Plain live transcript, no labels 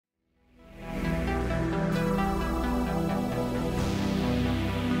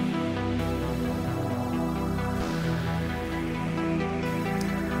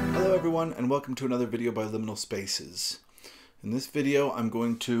everyone, and welcome to another video by Liminal Spaces. In this video, I'm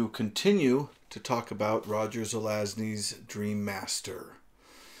going to continue to talk about Roger Zelazny's Dream Master.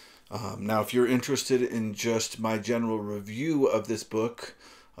 Now, if you're interested in just my general review of this book,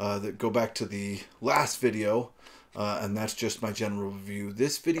 go back to the last video, and that's just my general review.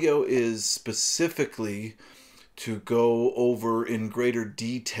 This video is specifically to go over in greater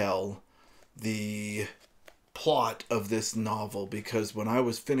detail the plot of this novel, because when I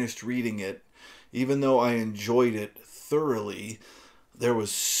was finished reading it, even though I enjoyed it thoroughly, there was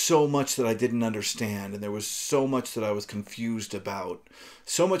so much that I didn't understand, and there was so much that I was confused about.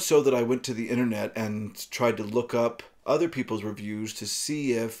 So much so that I went to the internet and tried to look up other people's reviews to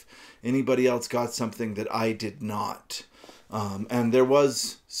see if anybody else got something that I did not. And there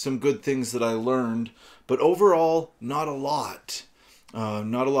was some good things that I learned, but overall, not a lot.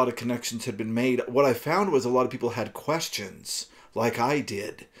 Not a lot of connections had been made. What I found was a lot of people had questions, like I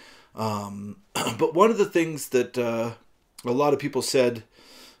did. But one of the things that a lot of people said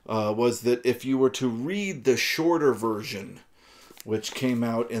was that if you were to read the shorter version, which came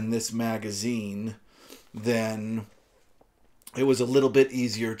out in this magazine, then it was a little bit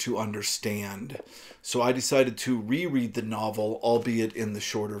easier to understand. So I decided to reread the novel, albeit in the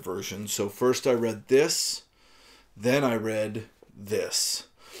shorter version. So first I read this, then I read this.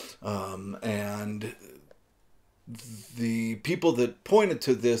 And the people that pointed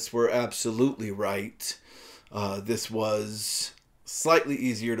to this were absolutely right. This was slightly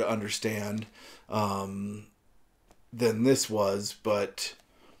easier to understand than this was, but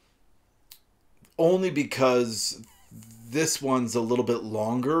only because this one's a little bit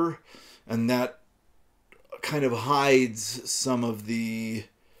longer, and that kind of hides some of the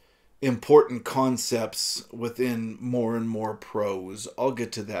important concepts within more and more prose. I'll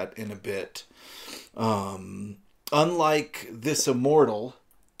get to that in a bit. Unlike This Immortal,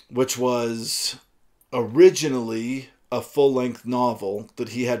 which was originally a full-length novel that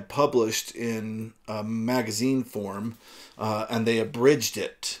he had published in magazine form, and they abridged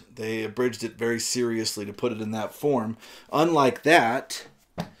it. They abridged it very seriously to put it in that form. Unlike that,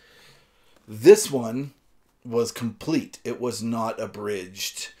 this one was complete. It was not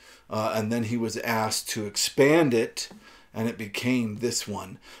abridged. And then he was asked to expand it, and it became this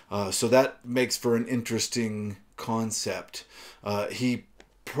one. So that makes for an interesting concept. He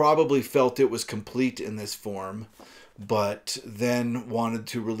probably felt it was complete in this form, but then wanted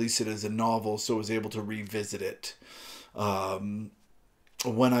to release it as a novel, so was able to revisit it. When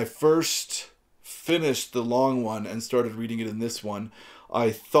I first finished the long one and started reading it in this one,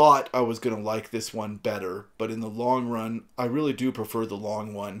 I thought I was going to like this one better, but in the long run, I really do prefer the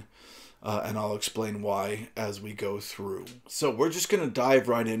long one. And I'll explain why as we go through. So we're just going to dive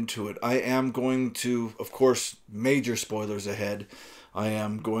right into it. I am going to, of course, major spoilers ahead. I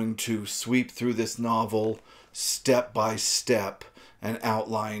am going to sweep through this novel step by step and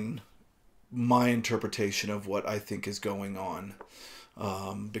outline my interpretation of what I think is going on.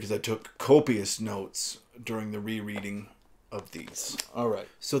 Because I took copious notes during the rereading of these. All right.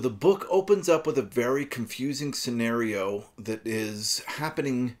 So the book opens up with a very confusing scenario that is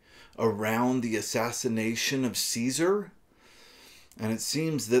happening around the assassination of Caesar, and it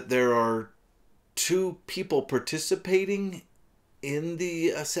seems that there are two people participating in the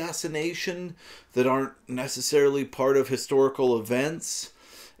assassination that aren't necessarily part of historical events,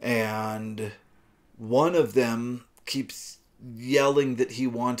 and one of them keeps yelling that he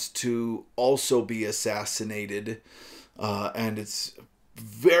wants to also be assassinated, and it's a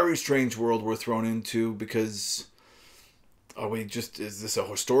very strange world we're thrown into, because is this a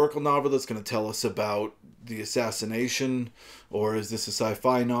historical novel that's going to tell us about the assassination, or is this a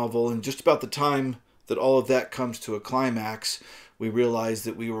sci-fi novel? And just about the time that all of that comes to a climax, we realize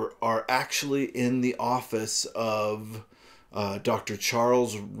that we are actually in the office of Dr.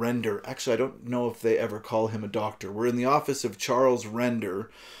 Charles Render. Actually, I don't know if they ever call him a doctor. We're in the office of Charles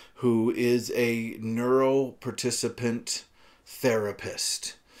Render, who is a neuroparticipant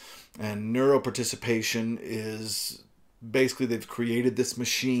therapist. And neuroparticipation is basically, they've created this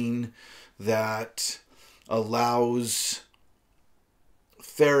machine that allows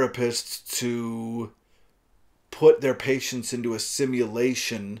therapists to put their patients into a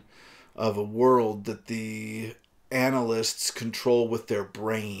simulation of a world that the analysts control with their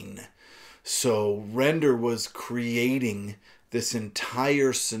brain. So Render was creating this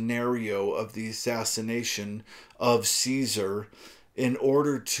entire scenario of the assassination of Caesar in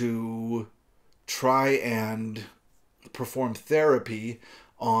order to try and perform therapy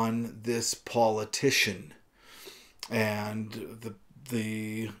on this politician. And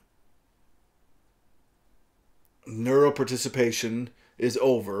the neuroparticipation is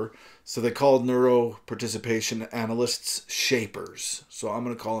over. So they called neuro participation analysts shapers. So I'm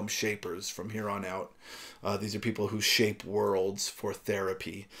going to call them shapers from here on out. These are people who shape worlds for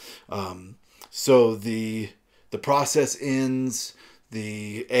therapy. So the process ends.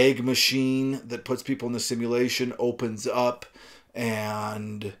 The egg machine that puts people in the simulation opens up,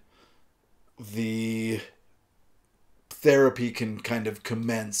 and the therapy can kind of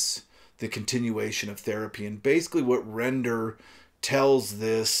commence, the continuation of therapy. And basically what Render tells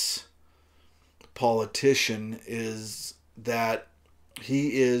this politician is that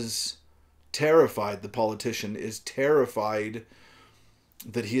he is terrified, the politician is terrified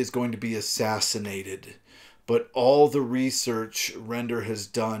that he is going to be assassinated. But all the research Render has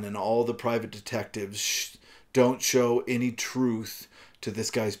done and all the private detectives don't show any truth to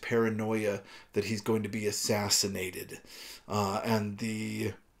this guy's paranoia that he's going to be assassinated. And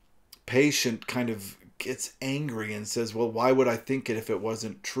the patient kind of gets angry and says, well, why would I think it if it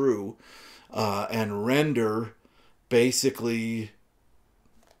wasn't true? And Render basically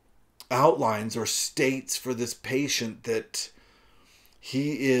outlines or states for this patient that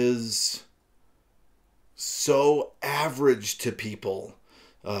he is so average to people.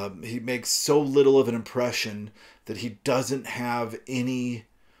 He makes so little of an impression that he doesn't have any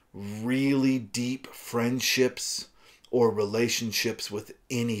really deep friendships or relationships with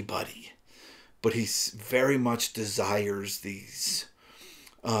anybody. But he very much desires these.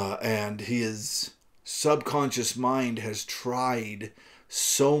 And his subconscious mind has tried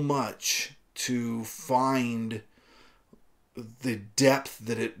so much to find the depth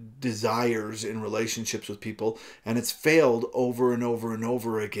that it desires in relationships with people, and it's failed over and over and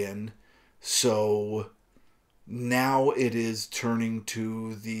over again. So now it is turning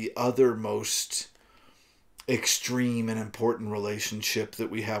to the other most extreme and important relationship that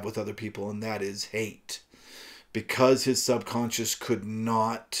we have with other people, and that is hate. Because his subconscious could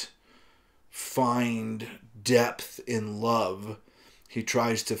not find depth in love, he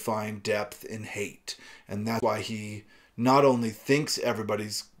tries to find depth in hate. And that's why he not only thinks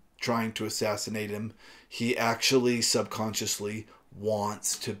everybody's trying to assassinate him, he actually subconsciously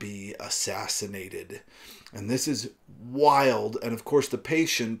wants to be assassinated. And this is wild. And of course, the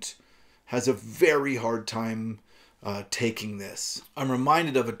patient has a very hard time taking this. I'm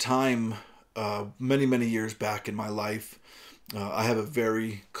reminded of a time many, many years back in my life. I have a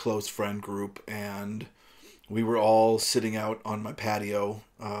very close friend group, and we were all sitting out on my patio.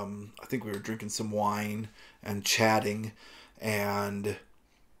 I think we were drinking some wine and chatting, and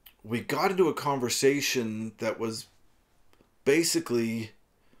we got into a conversation that was basically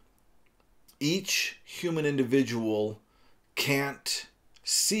each human individual can't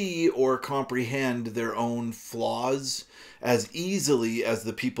see or comprehend their own flaws as easily as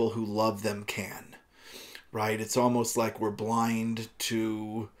the people who love them can, right? It's almost like we're blind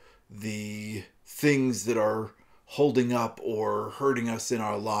to the things that are holding up or hurting us in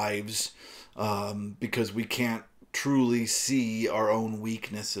our lives, because we can't truly see our own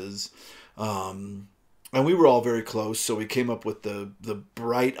weaknesses. And we were all very close, so we came up with the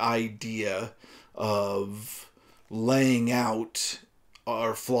bright idea of laying out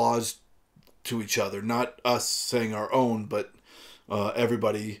our flaws to each other. Not us saying our own, but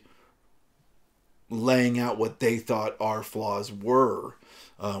everybody laying out what they thought our flaws were.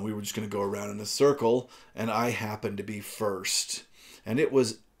 We were just going to go around in a circle, and I happened to be first. And it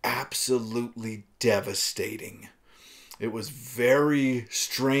was absolutely devastating. It was very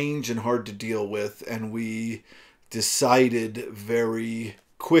strange and hard to deal with, and we decided very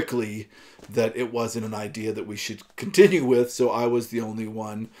quickly that it wasn't an idea that we should continue with, so I was the only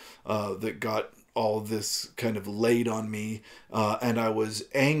one that got all this kind of laid on me, and I was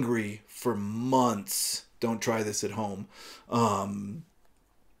angry for months. Don't try this at home.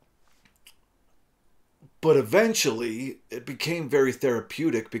 But eventually, it became very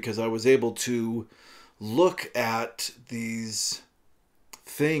therapeutic because I was able to look at these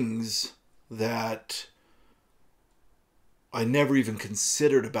things that I never even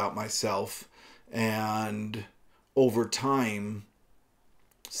considered about myself, and over time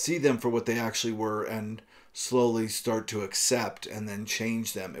see them for what they actually were and slowly start to accept and then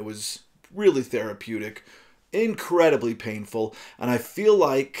change them. It was really therapeutic, incredibly painful, and I feel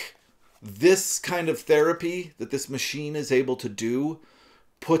like this kind of therapy that this machine is able to do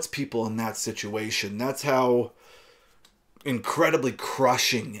puts people in that situation. That's how incredibly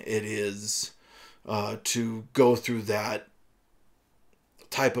crushing it is to go through that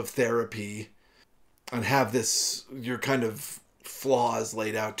type of therapy and have this, your kind of flaws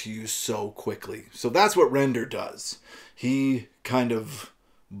laid out to you so quickly. So that's what Render does. He kind of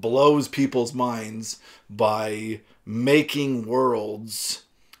blows people's minds by making worlds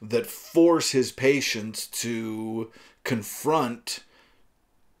that force his patients to confront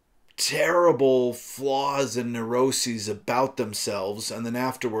terrible flaws and neuroses about themselves, and then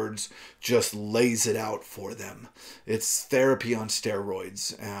afterwards just lays it out for them. It's therapy on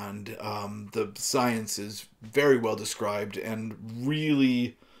steroids, and the science is very well described and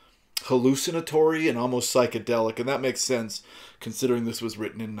really hallucinatory and almost psychedelic, and that makes sense considering this was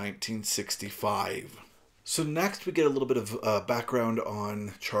written in 1965. So next we get a little bit of background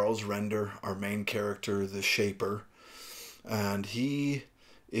on Charles Render, our main character, the Shaper, and he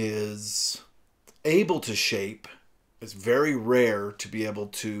is able to shape. It's very rare to be able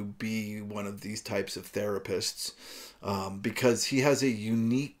to be one of these types of therapists because he has a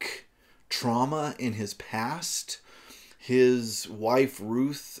unique trauma in his past. His wife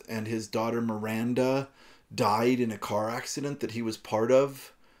Ruth and his daughter Miranda died in a car accident that he was part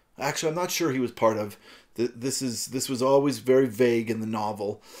of. Actually, I'm not sure he was part of. This was always very vague in the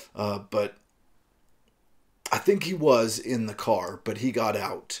novel, but I think he was in the car, but he got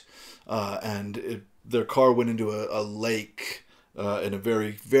out, and their car went into a lake in a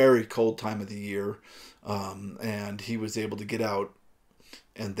very, very cold time of the year, and he was able to get out,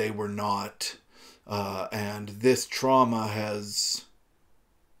 and they were not. And this trauma has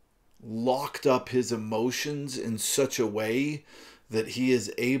locked up his emotions in such a way that he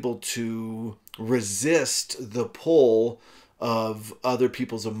is able to resist the pull of other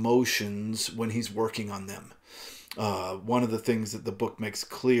people's emotions when he's working on them. One of the things that the book makes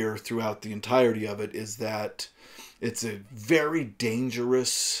clear throughout the entirety of it is that it's a very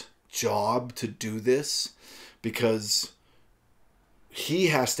dangerous job to do this, because he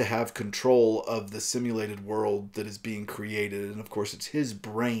has to have control of the simulated world that is being created. And of course, it's his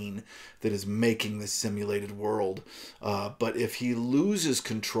brain that is making this simulated world. But if he loses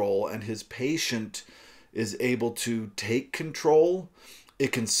control and his patient is able to take control,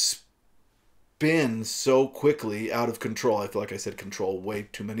 it can spin so quickly out of control. I feel like I said control way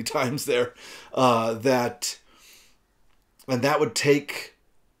too many times there. That would take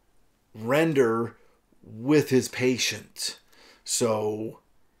Render with his patient. So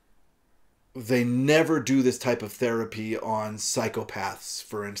they never do this type of therapy on psychopaths,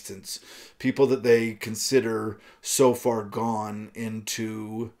 for instance. People that they consider so far gone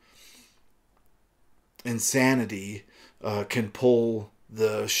into insanity can pull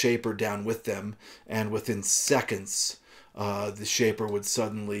the Shaper down with them, and within seconds the Shaper would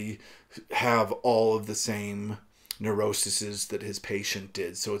suddenly have all of the same neuroses that his patient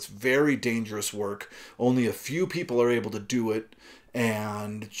did. So it's very dangerous work. Only a few people are able to do it,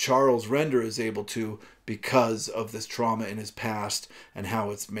 and Charles Render is able to because of this trauma in his past and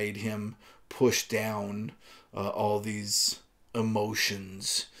how it's made him push down all these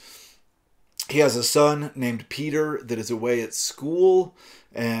emotions. He has a son named Peter that is away at school,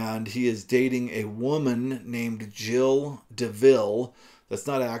 and he is dating a woman named Jill DeVille. That's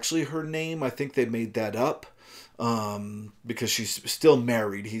not actually her name. I think they made that up. Because she's still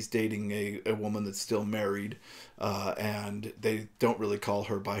married. He's dating a woman that's still married, and they don't really call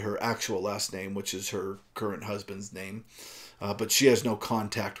her by her actual last name, which is her current husband's name. But she has no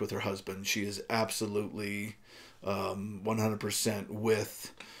contact with her husband. She is absolutely 100%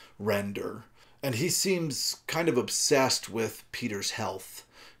 with Render. And he seems kind of obsessed with Peter's health.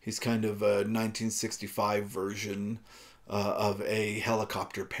 He's kind of a 1965 version of a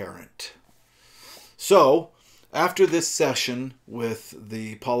helicopter parent. So after this session with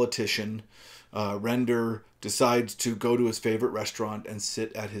the politician, Render decides to go to his favorite restaurant and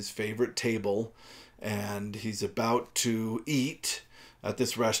sit at his favorite table. And he's about to eat at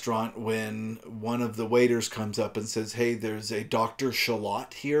this restaurant when one of the waiters comes up and says, "Hey, there's a Dr.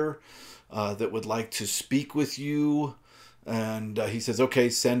 Shalott here that would like to speak with you." And he says, "Okay,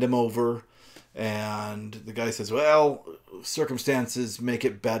 send him over." And the guy says, "Well, circumstances make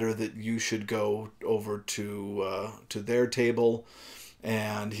it better that you should go over to their table."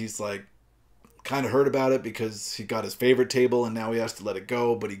 And he's like, kind of hurt about it because he got his favorite table and now he has to let it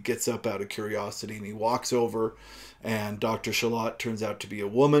go. But he gets up out of curiosity and he walks over, and Dr. Shalott turns out to be a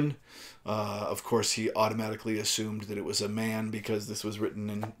woman. Of course, he automatically assumed that it was a man because this was written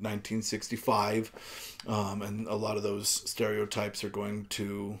in 1965, and a lot of those stereotypes are going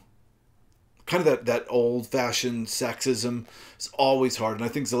to kind of that old-fashioned sexism. Is always hard, and I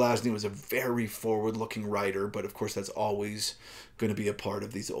think Zelazny was a very forward-looking writer, but of course that's always going to be a part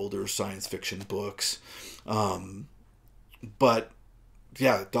of these older science fiction books. But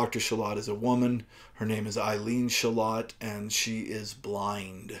yeah, Dr. Shalott is a woman. Her name is Eileen Shalott, and she is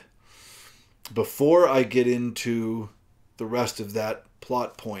blind. Before I get into the rest of that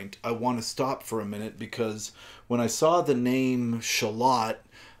plot point, I want to stop for a minute, because when I saw the name Shalott,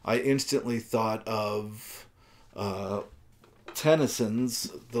 I instantly thought of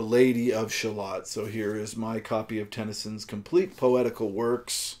Tennyson's The Lady of Shalott. So here is my copy of Tennyson's complete poetical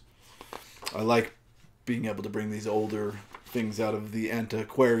works. I like being able to bring these older things out of the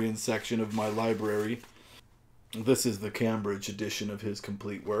antiquarian section of my library. This is the Cambridge edition of his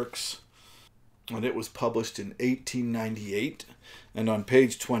complete works, and it was published in 1898. And on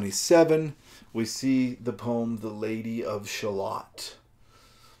page 27, we see the poem The Lady of Shalott.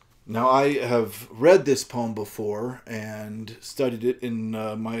 Now, I have read this poem before and studied it in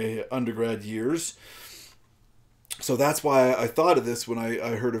my undergrad years. So that's why I thought of this when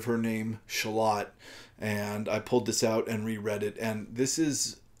I heard of her name, Shalott. And I pulled this out and reread it. And this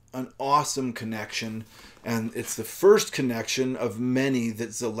is an awesome connection. And it's the first connection of many that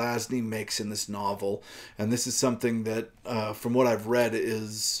Zelazny makes in this novel. And this is something that, from what I've read,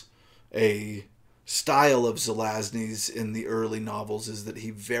 is a style of Zelazny's in the early novels, is that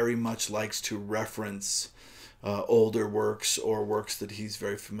he very much likes to reference older works or works that he's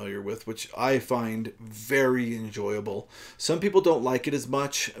very familiar with, which I find very enjoyable. Some people don't like it as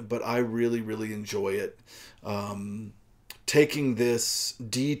much, but I really, really enjoy it. Taking this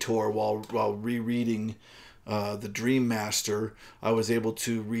detour while rereading The Dream Master, I was able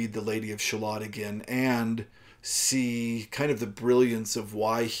to read The Lady of Shalott again and see kind of the brilliance of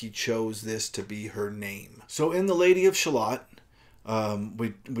why he chose this to be her name. So in The Lady of Shalott,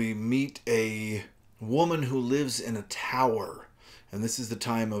 we meet a woman who lives in a tower, and this is the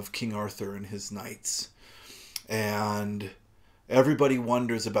time of King Arthur and his knights, and everybody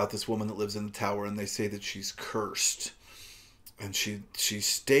wonders about this woman that lives in the tower, and they say that she's cursed. And she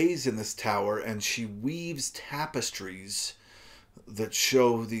stays in this tower, and she weaves tapestries that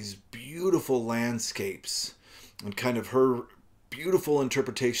show these beautiful landscapes and kind of her beautiful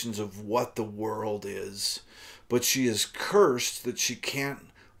interpretations of what the world is. But she is cursed that she can't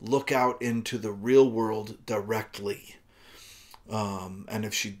look out into the real world directly. And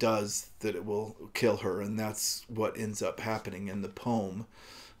if she does, that it will kill her. And that's what ends up happening in the poem.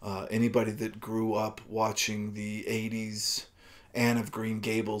 Anybody that grew up watching the 80s Anne of Green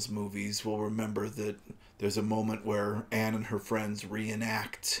Gables movies will remember that there's a moment where Anne and her friends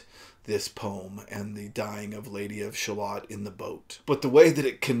reenact this poem and the dying of Lady of Shalott in the boat. But the way that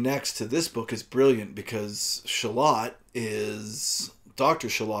it connects to this book is brilliant, because Dr.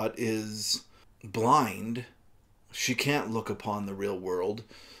 Shalott is blind. She can't look upon the real world,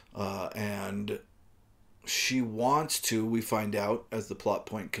 and she wants to, we find out as the plot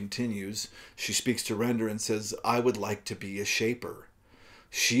point continues, she speaks to Render and says, I would like to be a shaper.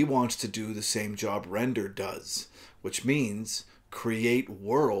 She wants to do the same job Render does, which means create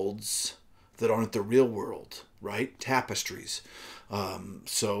worlds that aren't the real world, right? Tapestries.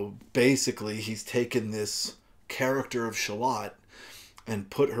 So basically, he's taken this character of Shalott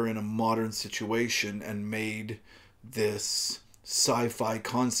and put her in a modern situation and made this sci-fi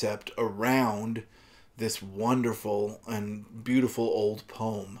concept around this wonderful and beautiful old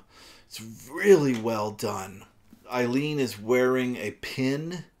poem. It's really well done. Eileen is wearing a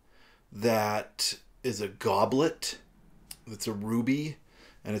pin that is a goblet. It's a ruby,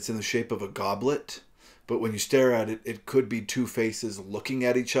 and it's in the shape of a goblet. But when you stare at it, it could be two faces looking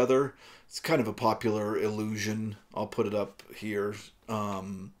at each other. It's kind of a popular illusion. I'll put it up here.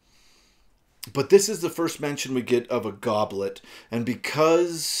 But this is the first mention we get of a goblet. And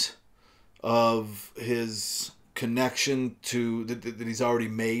because of his connection to that he's already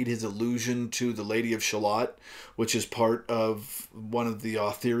made, his allusion to the Lady of Shalott, which is part of one of the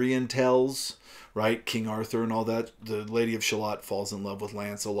Arthurian tales, right? King Arthur and all that. The Lady of Shalott falls in love with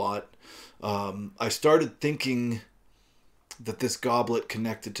Lancelot. I started thinking that this goblet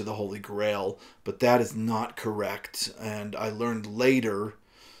connected to the Holy Grail, but that is not correct. And I learned later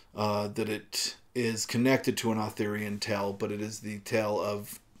that it is connected to an Arthurian tale, but it is the tale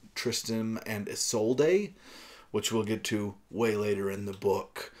of Tristan and Isolde, which we'll get to way later in the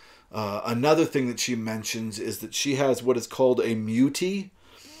book. Another thing that she mentions is that she has what is called a mutie,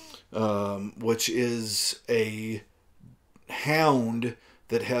 which is a hound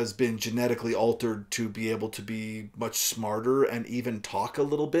that has been genetically altered to be able to be much smarter and even talk a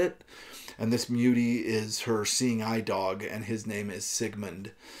little bit. And this mutie is her seeing eye dog, and his name is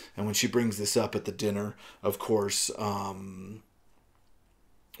Sigmund. And when she brings this up at the dinner, of course,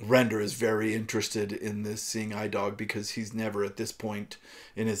 Render is very interested in this seeing eye dog, because he's never at this point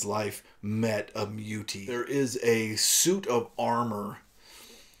in his life met a mutie. There is a suit of armor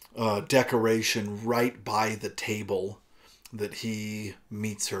decoration right by the table, that he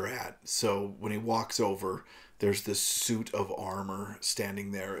meets her at. So when he walks over, there's this suit of armor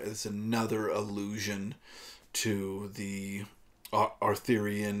standing there. It's another allusion to the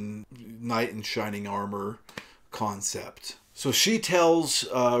Arthurian knight in shining armor concept. So she tells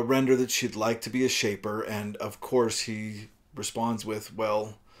Render that she'd like to be a shaper, and of course he responds with,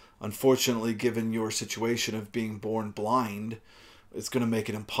 well, unfortunately, given your situation of being born blind, it's going to make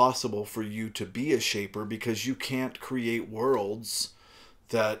it impossible for you to be a shaper because you can't create worlds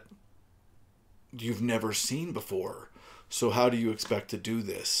that you've never seen before. So how do you expect to do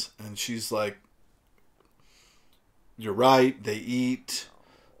this? And she's like, you're right. They eat,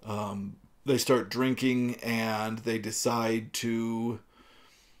 they start drinking, and they decide to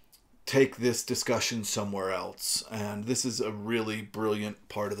take this discussion somewhere else. And this is a really brilliant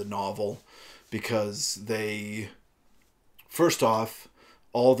part of the novel because they, first off,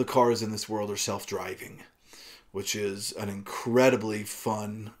 all the cars in this world are self-driving, which is an incredibly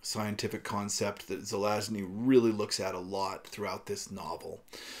fun scientific concept that Zelazny really looks at a lot throughout this novel.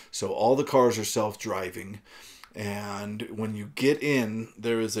 So all the cars are self-driving, and when you get in,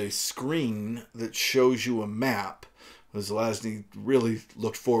 there is a screen that shows you a map. Zelazny really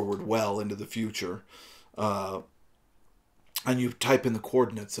looked forward well into the future. And you type in the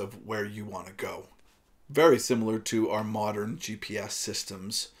coordinates of where you want to go. Very similar to our modern GPS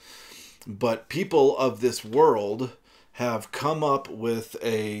systems. But people of this world have come up with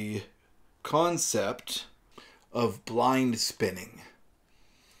a concept of blind spinning.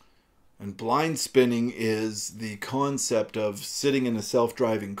 And blind spinning is the concept of sitting in a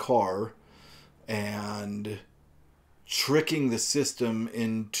self-driving car and tricking the system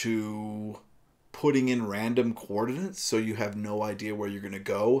into putting in random coordinates so you have no idea where you're going to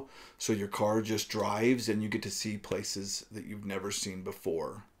go. So your car just drives and you get to see places that you've never seen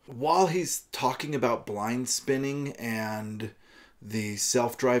before. While he's talking about blind spinning and the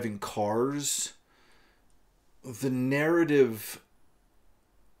self-driving cars, the narrative...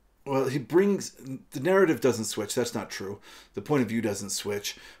 Well, the narrative doesn't switch. That's not true. The point of view doesn't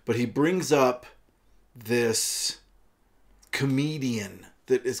switch. But he brings up this comedian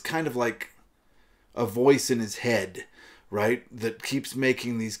that is kind of like a voice in his head, right? That keeps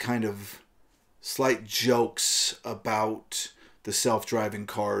making these kind of slight jokes about the self-driving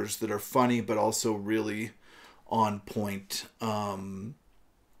cars that are funny, but also really on point. But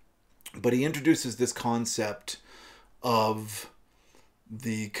he introduces this concept of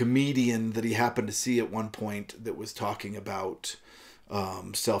the comedian that he happened to see at one point that was talking about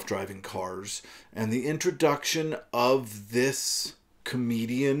self-driving cars. And the introduction of this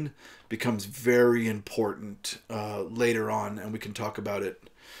comedian becomes very important later on, and we can talk about it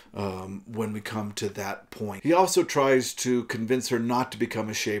when we come to that point. He also tries to convince her not to become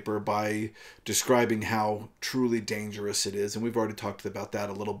a shaper by describing how truly dangerous it is, and we've already talked about that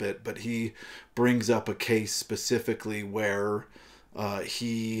a little bit, but he brings up a case specifically where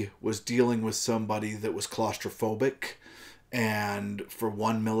he was dealing with somebody that was claustrophobic, and for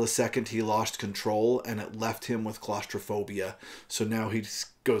 1 millisecond he lost control and it left him with claustrophobia. So now he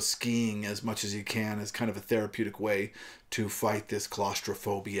goes skiing as much as he can as kind of a therapeutic way to fight this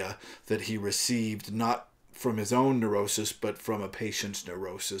claustrophobia that he received, not from his own neurosis, but from a patient's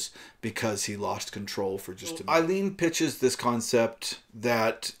neurosis, because he lost control for just a minute. Eileen pitches this concept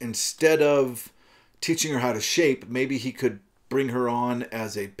that instead of teaching her how to shape, maybe he could bring her on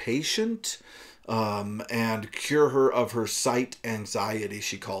as a patient and cure her of her sight anxiety,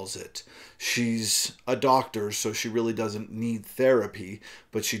 she calls it. She's a doctor, so she really doesn't need therapy,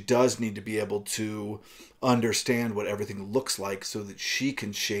 but she does need to be able to understand what everything looks like so that she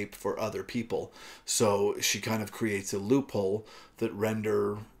can shape for other people. So she kind of creates a loophole that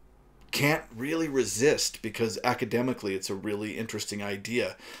Render can't really resist, because academically it's a really interesting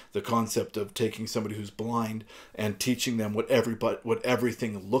idea. The concept of taking somebody who's blind and teaching them what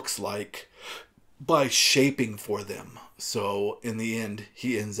everything looks like by shaping for them. So in the end,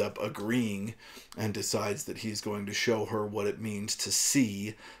 he ends up agreeing and decides that he's going to show her what it means to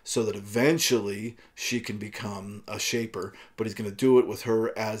see, so that eventually she can become a shaper. But he's going to do it with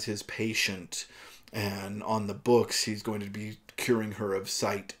her as his patient. And on the books, he's going to be curing her of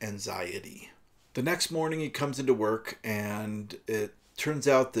sight anxiety. The next morning, he comes into work, and it turns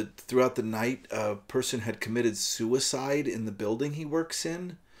out that throughout the night, a person had committed suicide in the building he works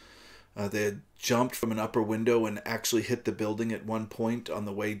in. They had jumped from an upper window and actually hit the building at one point on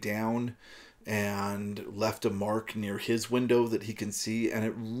the way down and left a mark near his window that he can see, and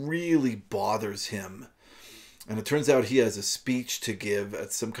it really bothers him. And it turns out he has a speech to give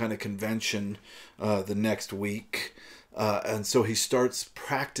at some kind of convention the next week. And so he starts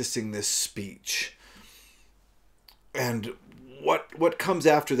practicing this speech. And what comes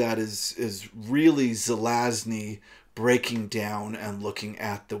after that is really Zelazny breaking down and looking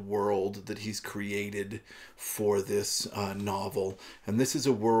at the world that he's created for this novel. And this is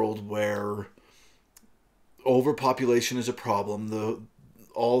a world where overpopulation is a problem.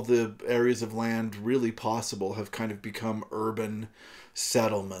 All the areas of land really possible have kind of become urban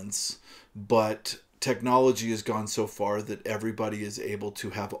settlements, but technology has gone so far that everybody is able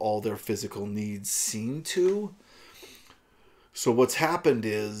to have all their physical needs seen to. So what's happened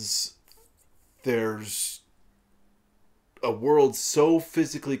is there's a world so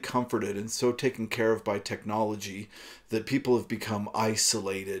physically comforted and so taken care of by technology that people have become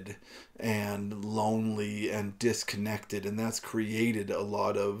isolated and lonely and disconnected, and that's created a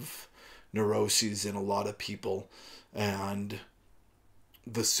lot of neuroses in a lot of people. And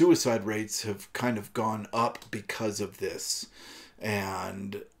the suicide rates have kind of gone up because of this.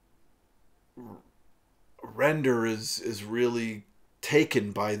 And Render is really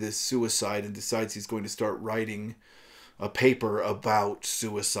taken by this suicide and decides he's going to start writing a paper about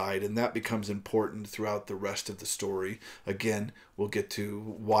suicide, and that becomes important throughout the rest of the story. Again, we'll get to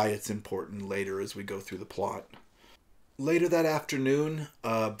why it's important later as we go through the plot. Later that afternoon,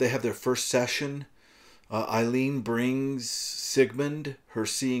 they have their first session. Eileen brings Sigmund, her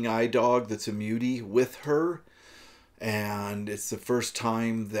seeing eye dog that's a mutie, with her, and it's the first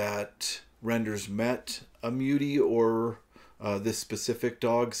time that Render's met a mutie or this specific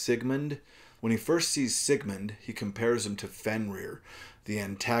dog, Sigmund. When he first sees Sigmund, he compares him to Fenrir, the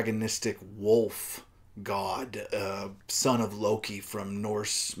antagonistic wolf god, son of Loki from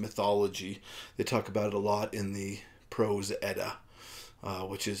Norse mythology. They talk about it a lot in the Prose Edda,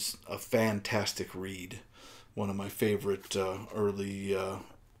 which is a fantastic read. One of my favorite early,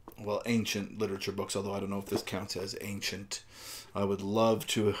 ancient literature books, although I don't know if this counts as ancient. I would love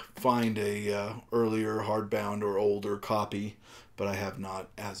to find a earlier hardbound or older copy, but I have not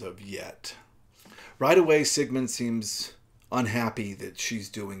as of yet. Right away, Sigmund seems unhappy that she's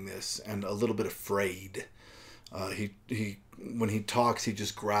doing this and a little bit afraid. When he talks, he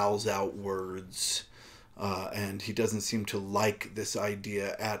just growls out words, and he doesn't seem to like this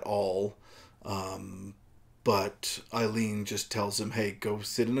idea at all. But Eileen just tells him, hey, go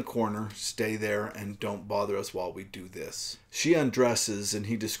sit in a corner, stay there, and don't bother us while we do this. She undresses, and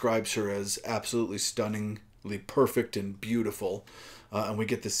he describes her as absolutely stunningly perfect and beautiful. And we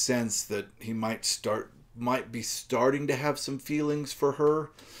get the sense that he might be starting to have some feelings for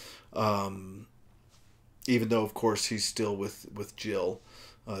her, even though, of course, he's still with Jill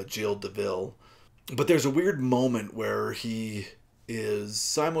DeVille. But there's a weird moment where he is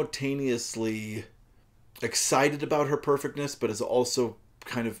simultaneously excited about her perfectness, but is also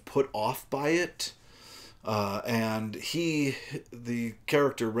kind of put off by it. And the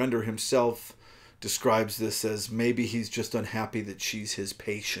character Render himself, describes this as maybe he's just unhappy that she's his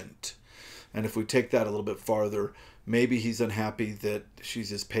patient. And if we take that a little bit farther, maybe he's unhappy that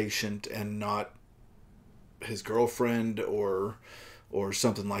she's his patient and not his girlfriend or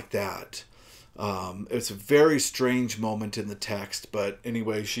something like that. It's a very strange moment in the text, but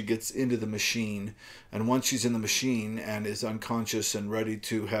anyway, she gets into the machine, and once she's in the machine and is unconscious and ready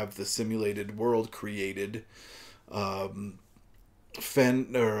to have the simulated world created,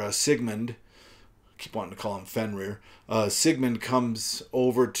 Sigmund, keep wanting to call him Fenrir, Sigmund comes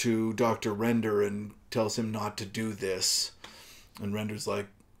over to Dr. Render and tells him not to do this. And Render's like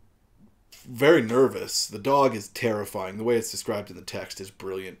very nervous. The dog is terrifying. The way it's described in the text is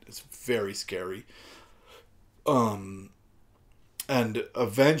brilliant. It's very scary. And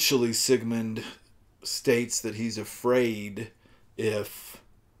eventually Sigmund states that he's afraid if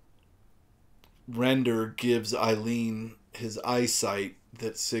Render gives Eileen his eyesight,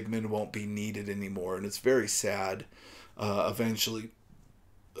 that Sigmund won't be needed anymore, and it's very sad. Eventually,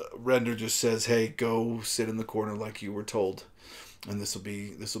 Render just says, "Hey, go sit in the corner like you were told, and this will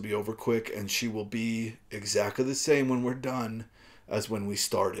be over quick, and she will be exactly the same when we're done as when we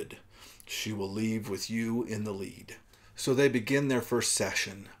started. She will leave with you in the lead." So they begin their first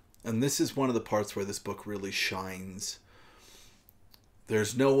session, and this is one of the parts where this book really shines.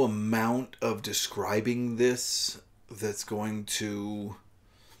 There's no amount of describing this that's going to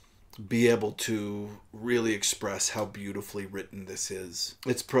be able to really express how beautifully written this is.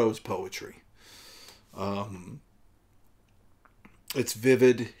 It's prose poetry. It's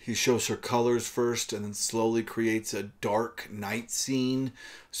vivid. He shows her colors first and then slowly creates a dark night scene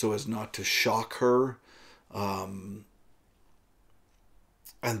so as not to shock her. And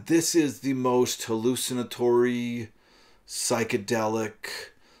this is the most hallucinatory,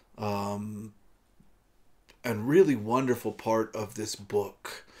 psychedelic, and really wonderful part of this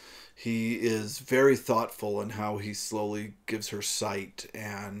book. He is very thoughtful in how he slowly gives her sight,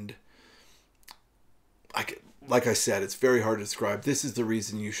 and like I said, it's very hard to describe. This is the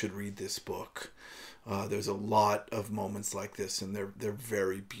reason you should read this book. There's a lot of moments like this, and they're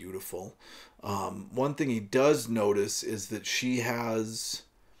very beautiful. One thing he does notice is that she has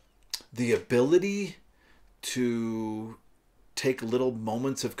the ability to take little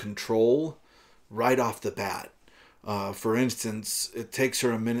moments of control right off the bat. For instance, it takes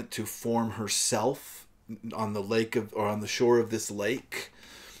her a minute to form herself on the lake or on the shore of this lake,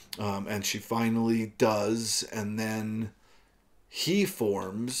 and she finally does. And then he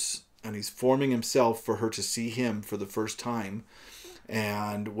forms, and he's forming himself for her to see him for the first time.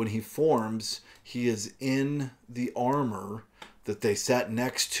 And when he forms, he is in the armor that they sat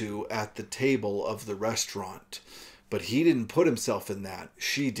next to at the table of the restaurant. But he didn't put himself in that.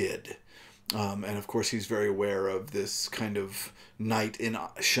 She did. And of course, he's very aware of this kind of knight in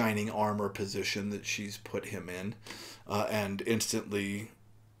shining armor position that she's put him in, and instantly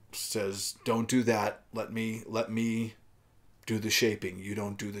says, "Don't do that. Let me do the shaping. You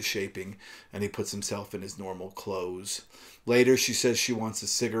don't do the shaping." And he puts himself in his normal clothes. Later, she says she wants a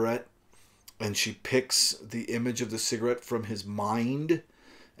cigarette, and she picks the image of the cigarette from his mind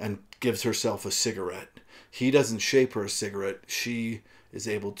and gives herself a cigarette. He doesn't shape her a cigarette. She is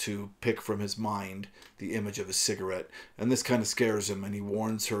able to pick from his mind the image of a cigarette. And this kind of scares him, and he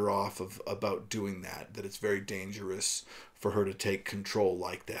warns her off about doing that it's very dangerous for her to take control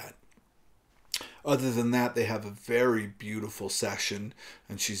like that. Other than that, they have a very beautiful session,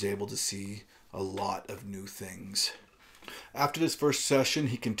 and she's able to see a lot of new things. After this first session,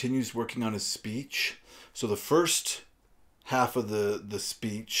 he continues working on his speech. So the first half of the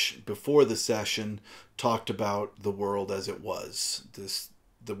speech before the session talked about the world as it was,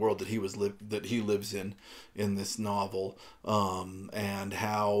 the world that he lives in this novel, and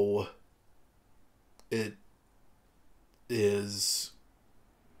how it is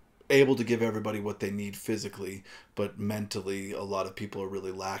able to give everybody what they need physically, but mentally a lot of people are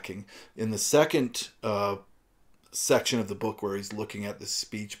really lacking. In the second section of the book, where he's looking at the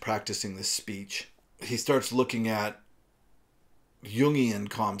speech, practicing the speech, he starts looking at Jungian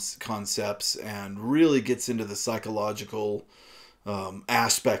concepts and really gets into the psychological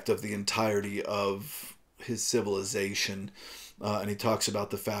aspect of the entirety of his civilization. And he talks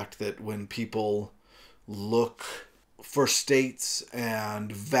about the fact that when people look for states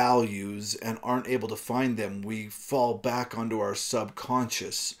and values and aren't able to find them, we fall back onto our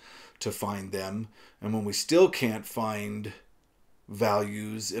subconscious to find them. And when we still can't find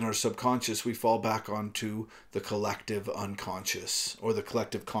values in our subconscious, we fall back onto the collective unconscious, or the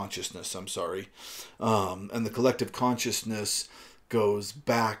collective consciousness, I'm sorry. And the collective consciousness goes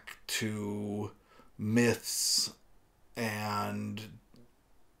back to myths and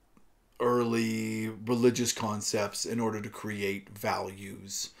early religious concepts in order to create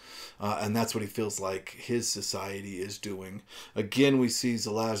values. And that's what he feels like his society is doing. Again, we see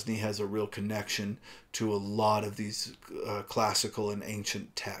Zelazny has a real connection to a lot of these classical and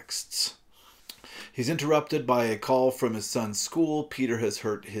ancient texts. He's interrupted by a call from his son's school. Peter has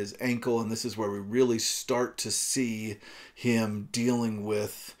hurt his ankle, and this is where we really start to see him dealing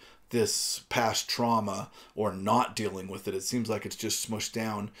with this past trauma, or not dealing with it. It seems like it's just smushed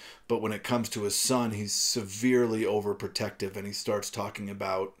down. But when it comes to his son, he's severely overprotective, and he starts talking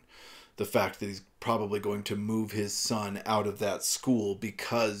about the fact that he's probably going to move his son out of that school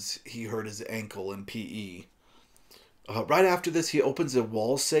because he hurt his ankle in PE. Right after this, he opens a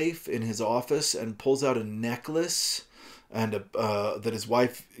wall safe in his office and pulls out a necklace and that his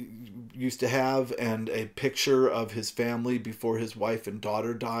wife used to have, and a picture of his family before his wife and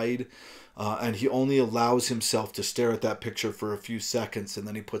daughter died. And he only allows himself to stare at that picture for a few seconds, and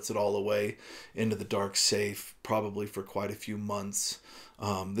then he puts it all away into the dark safe, probably for quite a few months.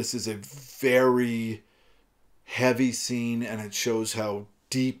 This is a very heavy scene, and it shows how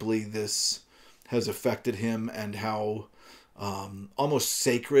deeply this has affected him, and how almost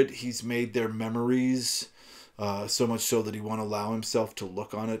sacred he's made their memories. So much so that he won't allow himself to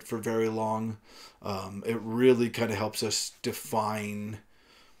look on it for very long. It really kind of helps us define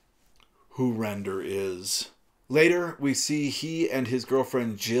who Render is. Later, we see he and his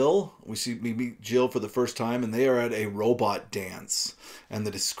girlfriend Jill. We meet Jill for the first time, and they are at a robot dance. And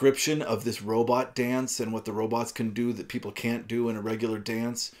the description of this robot dance and what the robots can do that people can't do in a regular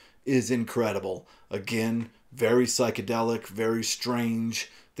dance is incredible. Again, very psychedelic, very strange.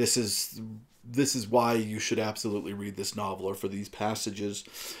 This is why you should absolutely read this novel, or for these passages.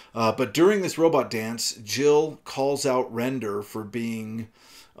 But during this robot dance, Jill calls out Render for being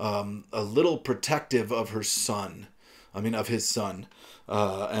a little protective of her son. Of his son.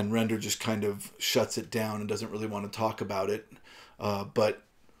 and Render just kind of shuts it down and doesn't really want to talk about it. But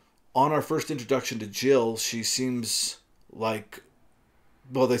on our first introduction to Jill, she seems like,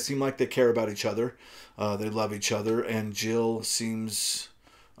 well, they seem like they care about each other. They love each other, and Jill seems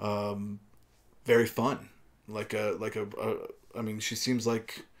very fun. I mean, she seems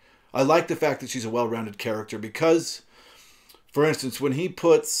like, I like the fact that she's a well-rounded character because, for instance, when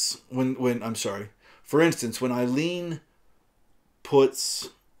Eileen puts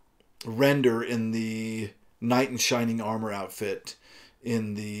Render in the knight in shining armor outfit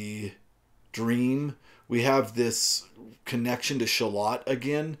in the dream, we have this connection to Shalott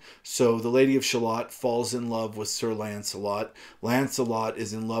again. So the Lady of Shalott falls in love with Sir Lancelot. Lancelot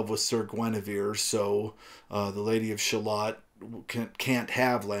is in love with Sir Guinevere, so the Lady of Shalott can't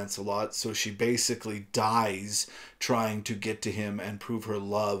have Lancelot, so she basically dies trying to get to him and prove her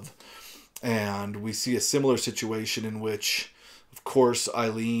love. And we see a similar situation in which, of course,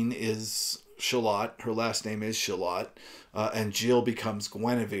 Eileen is Shalott. Her last name is Shalott. And Jill becomes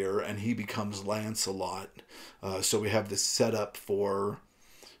Guinevere, and he becomes Lancelot. So we have this setup for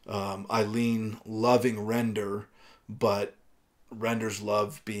Eileen loving Render, but Render's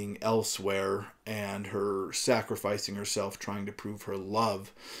love being elsewhere, and her sacrificing herself trying to prove her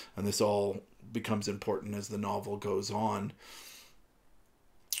love. And this all becomes important as the novel goes on.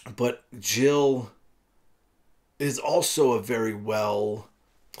 But Jill is also a very well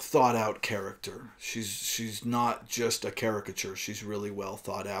thought out character. She's not just a caricature. She's really well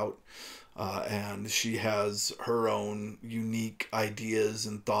thought out. And she has her own unique ideas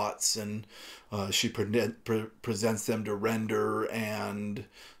and thoughts, and she presents them to Render, and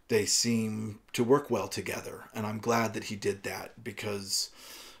they seem to work well together. And I'm glad that he did that, because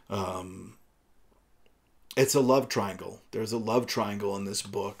it's a love triangle. There's a love triangle in this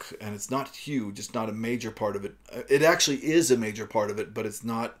book, and it's not huge. It's not a major part of it. It actually is a major part of it, but it's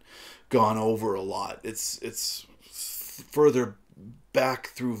not gone over a lot. It's further back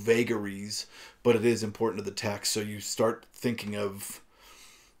through vagaries, but it is important to the text. So you start thinking of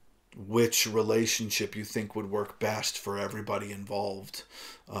which relationship you think would work best for everybody involved.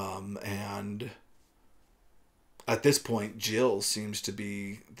 And at this point, Jill seems to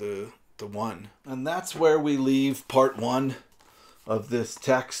be the one. And that's where we leave part one of this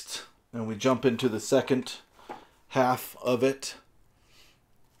text, and we jump into the second half of it.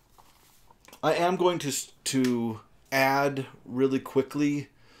 I am going to add really quickly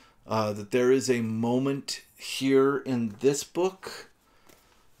that there is a moment here in this book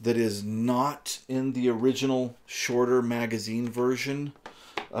that is not in the original shorter magazine version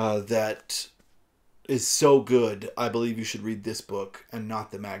that is so good. I believe you should read this book and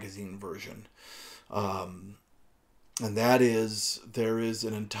not the magazine version. And that is, there is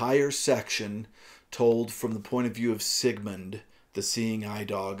an entire section told from the point of view of Sigmund, the seeing eye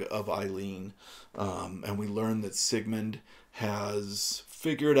dog of Eileen. And we learn that Sigmund has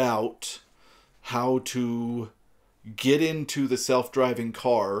figured out how to get into the self-driving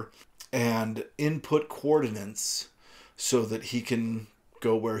car and input coordinates so that he can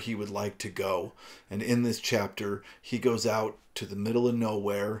go where he would like to go. And in this chapter, he goes out to the middle of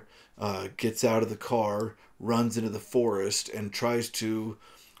nowhere, gets out of the car, runs into the forest, and tries to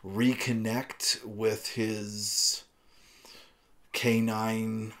reconnect with his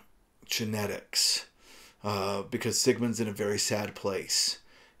canine genetics, because Sigmund's in a very sad place.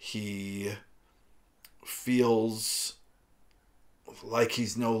 He feels like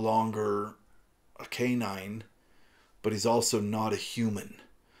he's no longer a canine, but he's also not a human.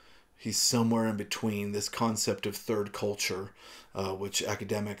 He's somewhere in between. This concept of third culture, which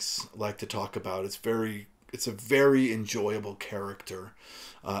academics like to talk about. It's a very enjoyable character.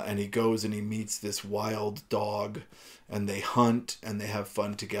 And he goes and he meets this wild dog, and they hunt and they have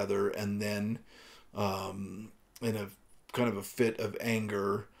fun together. And then in a kind of a fit of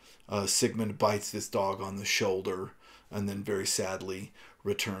anger, Sigmund bites this dog on the shoulder and then very sadly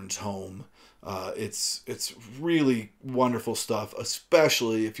returns home. It's really wonderful stuff,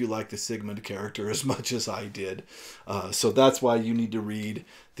 especially if you like the Sigmund character as much as I did. So that's why you need to read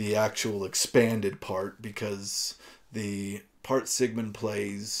the actual expanded part, because the part Sigmund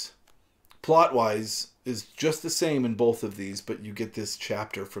plays, plot-wise, is just the same in both of these, but you get this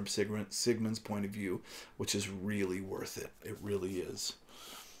chapter from Sigmund's point of view, which is really worth it. It really is.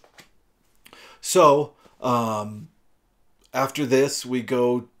 So, after this, we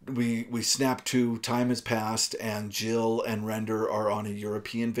snap to time has passed, and Jill and Render are on a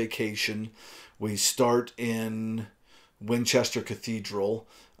European vacation. We start in Winchester Cathedral,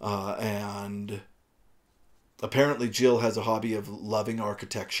 and Apparently, Jill has a hobby of loving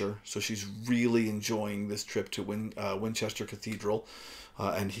architecture, so she's really enjoying this trip to Winchester Cathedral,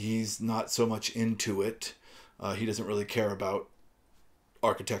 and he's not so much into it. He doesn't really care about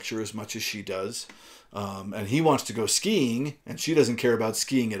architecture as much as she does. And he wants to go skiing, and she doesn't care about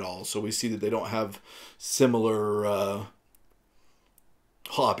skiing at all. So we see that they don't have similar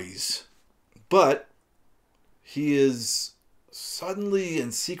hobbies. But he is suddenly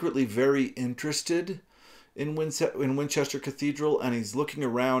and secretly very interested in Winchester Cathedral, and he's looking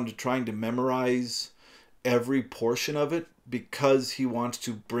around trying to memorize every portion of it because he wants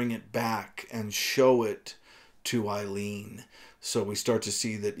to bring it back and show it to Eileen. So we start to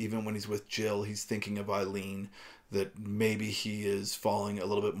see that even when he's with Jill, he's thinking of Eileen, that maybe he is falling a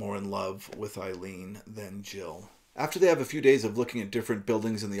little bit more in love with Eileen than Jill. After they have a few days of looking at different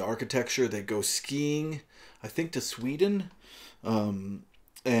buildings and the architecture, they go skiing, I think to Sweden.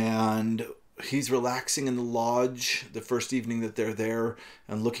 And he's relaxing in the lodge the first evening that they're there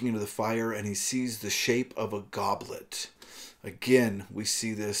and looking into the fire, and he sees the shape of a goblet. Again, we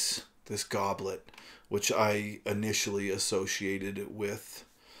see this goblet, which I initially associated with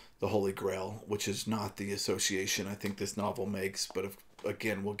the Holy Grail, which is not the association I think this novel makes, but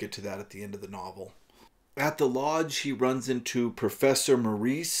again, we'll get to that at the end of the novel. At the lodge, he runs into Professor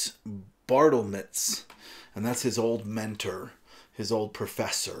Maurice Bartlemitz, and that's his old mentor, his old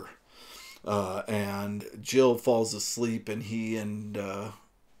professor. And Jill falls asleep, and he and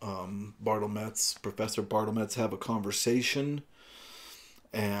Professor Bartlemitz, have a conversation.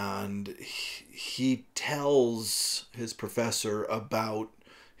 And he tells his professor about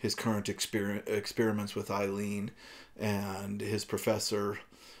his current experiments with Eileen, and his professor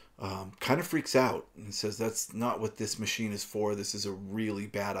kind of freaks out and says, that's not what this machine is for. This is a really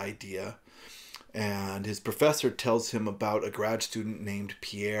bad idea. And his professor tells him about a grad student named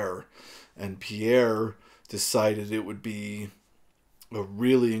Pierre, and Pierre decided it would be a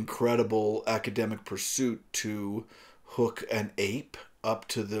really incredible academic pursuit to hook an ape up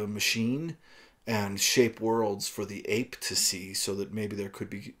to the machine and shape worlds for the ape to see, so that maybe there could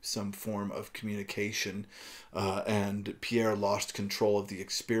be some form of communication. And Pierre lost control of the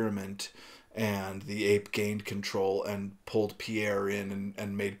experiment, and the ape gained control and pulled Pierre in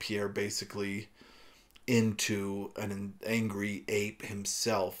and made Pierre basically into an angry ape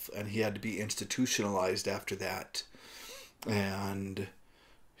himself, and he had to be institutionalized after that. And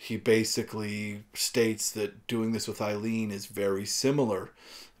he basically states that doing this with Eileen is very similar.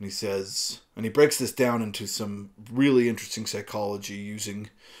 And he says, and he breaks this down into some really interesting psychology using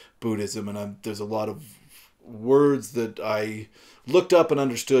Buddhism. And there's a lot of words that I looked up and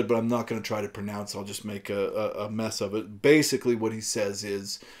understood, but I'm not going to try to pronounce. I'll just make a mess of it. Basically, what he says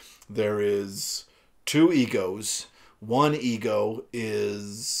is there is two egos. One ego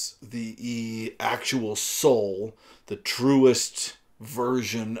is the actual soul, the truest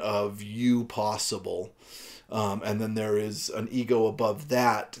version of you possible. And then there is an ego above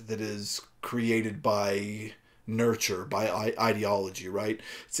that is created by nurture, by ideology, right?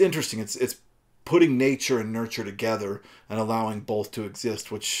 It's interesting. It's putting nature and nurture together and allowing both to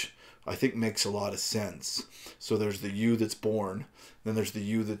exist, which I think makes a lot of sense. So there's the you that's born, then there's the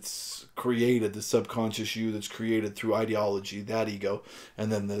you that's created, the subconscious you that's created through ideology, that ego,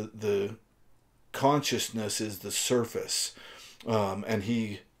 and then the consciousness is the surface. And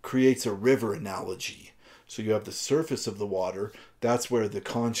he creates a river analogy. So you have the surface of the water, that's where the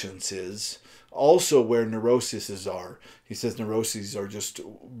conscience is, also where neuroses are. He says neuroses are just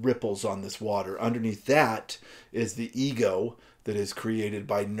ripples on this water. Underneath that is the ego that is created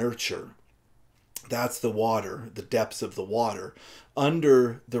by nurture. That's the water, the depths of the water.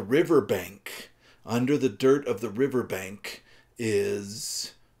 Under the riverbank, under the dirt of the riverbank,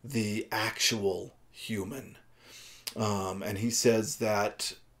 is the actual human. And he says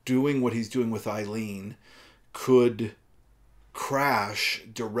that doing what he's doing with Eileen could crash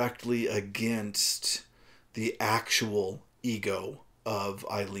directly against the actual ego of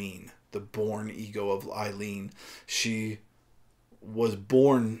Eileen, the born ego of Eileen. She was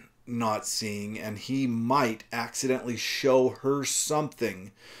born not seeing, and he might accidentally show her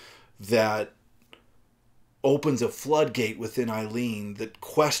something that opens a floodgate within Eileen that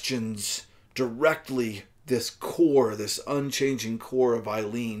questions directly this core, this unchanging core of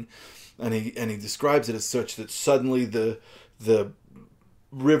Eileen. And he describes it as such that suddenly the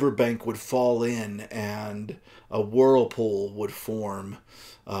riverbank would fall in and a whirlpool would form,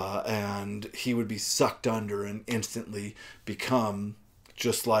 and he would be sucked under and instantly become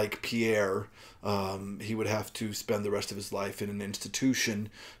just like Pierre, he would have to spend the rest of his life in an institution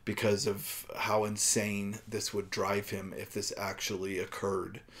because of how insane this would drive him if this actually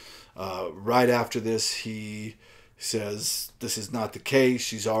occurred. Right after this, he says this is not the case.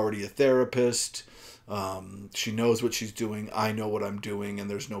 She's already a therapist. She knows what she's doing. I know what I'm doing, and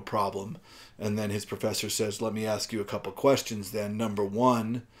there's no problem. And then his professor says, let me ask you a couple questions then. Number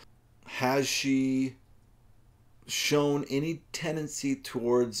one, has she shown any tendency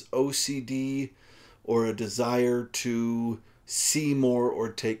towards OCD or a desire to see more or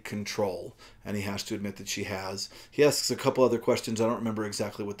take control? And he has to admit that she has. He asks a couple other questions. I don't remember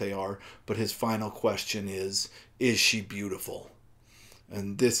exactly what they are, but his final question is she beautiful?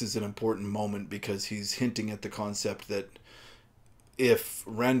 And this is an important moment because he's hinting at the concept that if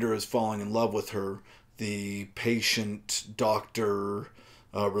Render is falling in love with her, the patient-doctor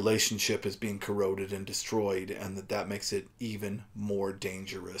relationship is being corroded and destroyed, and that makes it even more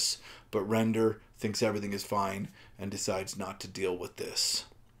dangerous. But Render thinks everything is fine and decides not to deal with this.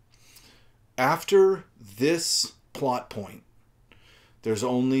 After this plot point, there's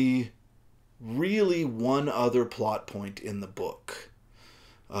only really one other plot point in the book.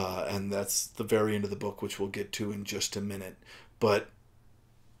 And that's the very end of the book, which we'll get to in just a minute. But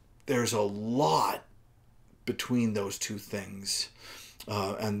there's a lot between those two things.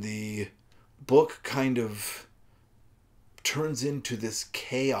 And the book kind of turns into this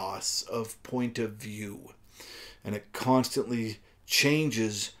chaos of point of view. And it constantly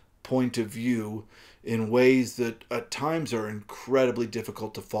changes point of view in ways that at times are incredibly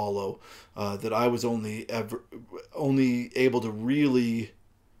difficult to follow, that I was only able to really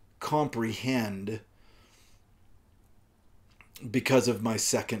comprehend because of my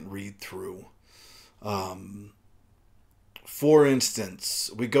second read through. For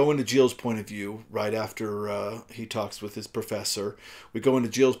instance, we go into Jill's point of view right after he talks with his professor. We go into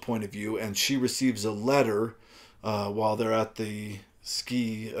Jill's point of view, and she receives a letter while they're at the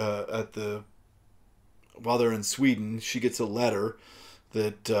while they're in Sweden. She gets a letter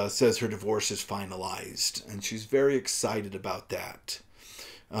that says her divorce is finalized, and she's very excited about that.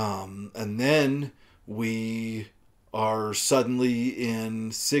 And then we are suddenly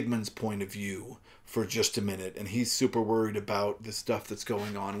in Sigmund's point of view for just a minute, and he's super worried about the stuff that's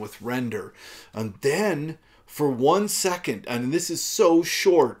going on with Render. And then for 1 second, and this is so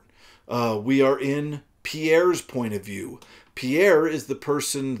short, we are in Pierre's point of view. Pierre is the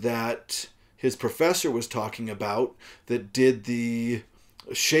person that his professor was talking about that did the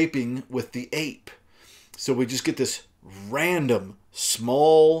shaping with the ape. So we just get this random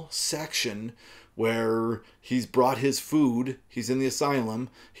small section where he's brought his food, he's in the asylum,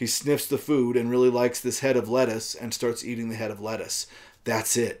 he sniffs the food and really likes this head of lettuce and starts eating the head of lettuce.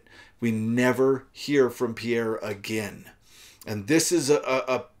 That's it. We never hear from Pierre again. And this is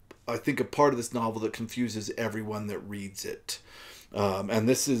I think a part of this novel that confuses everyone that reads it. And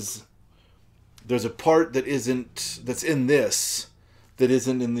there's a part that's in this that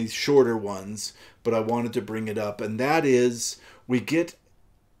isn't in these shorter ones, but I wanted to bring it up, and that is we get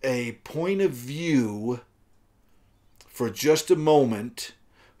a point of view for just a moment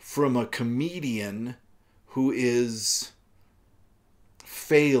from a comedian who is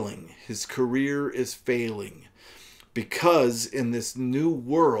failing. His career is failing because in this new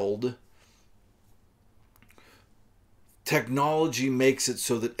world, technology makes it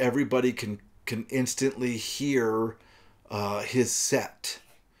so that everybody can instantly hear his set.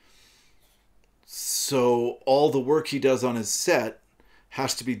 So all the work he does on his set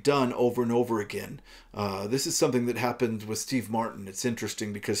has to be done over and over again. This is something that happened with Steve Martin. It's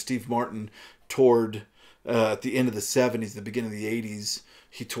interesting because Steve Martin toured at the end of the 70s, the beginning of the 80s.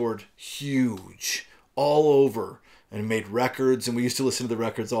 He toured huge, all over, and made records. And we used to listen to the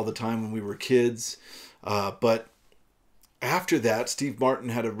records all the time when we were kids. But after that, Steve Martin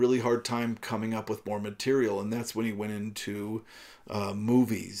had a really hard time coming up with more material. And that's when he went into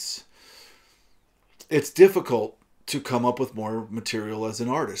movies. It's difficult to come up with more material as an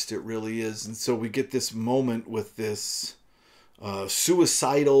artist. It really is. And so we get this moment with this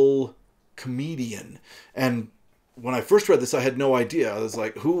suicidal comedian. And when I first read this, I had no idea. I was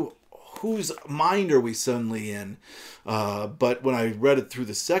like, whose mind are we suddenly in? But when I read it through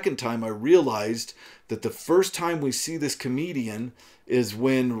the second time, I realized that the first time we see this comedian is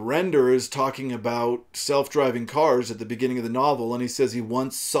when Render is talking about self-driving cars at the beginning of the novel, and he says he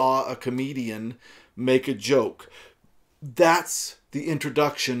once saw a comedian make a joke. That's the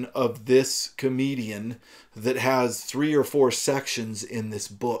introduction of this comedian that has 3 or 4 sections in this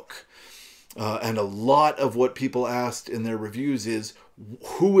book. And a lot of what people asked in their reviews is,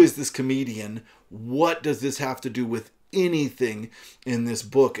 who is this comedian? What does this have to do with anything in this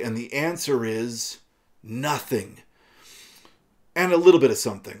book? And the answer is nothing. And a little bit of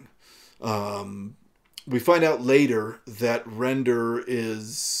something. We find out later that Render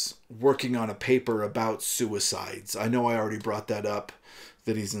is working on a paper about suicides. I know I already brought that up,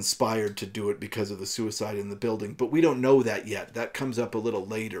 that he's inspired to do it because of the suicide in the building, but we don't know that yet. That comes up a little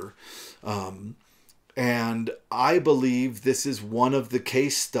later. And I believe this is one of the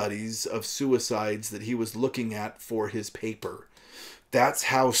case studies of suicides that he was looking at for his paper. That's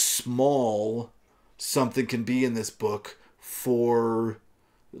how small something can be in this book for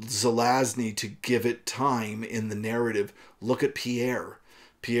Zelazny to give it time in the narrative. Look at Pierre.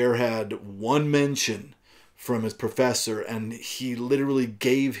 Pierre had one mention from his professor, and he literally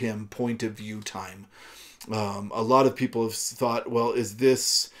gave him point of view time. A lot of people have thought, well, is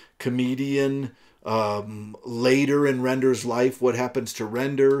this comedian later in Render's life? What happens to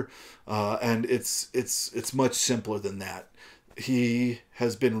Render? And it's much simpler than that. He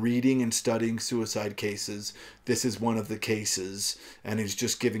has been reading and studying suicide cases. This is one of the cases, and he's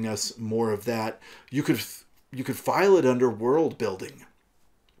just giving us more of that. You could file it under world building.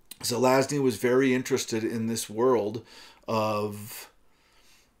 Zelazny was very interested in this world of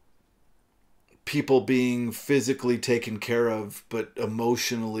people being physically taken care of but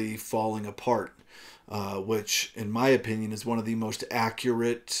emotionally falling apart, which in my opinion is one of the most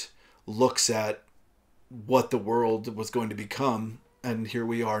accurate looks at what the world was going to become, and here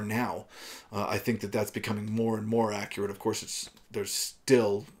we are now. I think that that's becoming more and more accurate. Of course, there's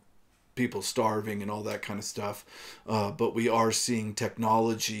still people starving and all that kind of stuff, but we are seeing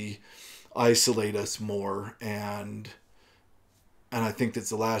technology isolate us more, and I think that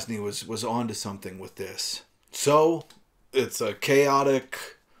Zelazny was onto something with this. So it's a chaotic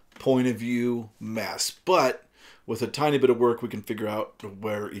point of view mess, but with a tiny bit of work, we can figure out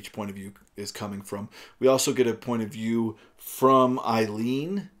where each point of view is coming from. We also get a point of view from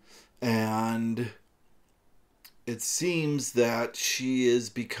Eileen, and it seems that she is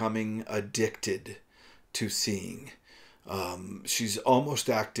becoming addicted to seeing. She's almost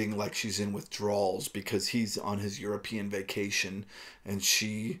acting like she's in withdrawals because he's on his European vacation, and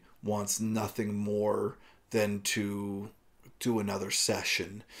she wants nothing more than to do another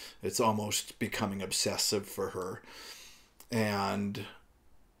session. It's almost becoming obsessive for her. And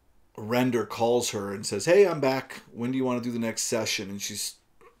Render calls her and says, "Hey, I'm back. When do you want to do the next session?" And she's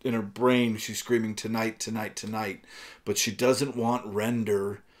in her brain, she's screaming, "Tonight, tonight, tonight." But she doesn't want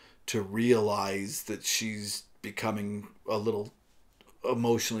Render to realize that she's becoming a little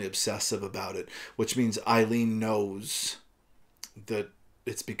emotionally obsessive about it, which means Eileen knows that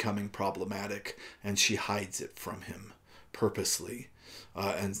it's becoming problematic, and she hides it from him purposely,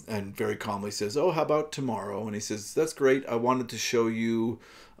 and very calmly says, "Oh, how about tomorrow?" And he says, "That's great. I wanted to show you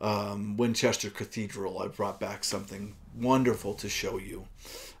Winchester Cathedral. I brought back something wonderful to show you."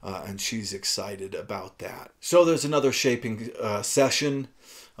 And she's excited about that. So there's another shaping session.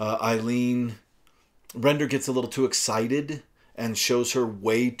 Render gets a little too excited and shows her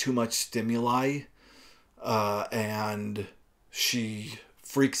way too much stimuli, and she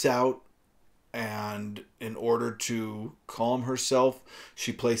freaks out. And in order to calm herself,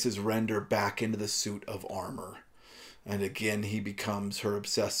 she places Render back into the suit of armor. And again, he becomes her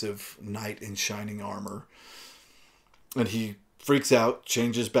obsessive knight in shining armor. And he freaks out,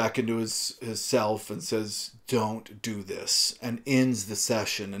 changes back into his self, and says, "Don't do this," and ends the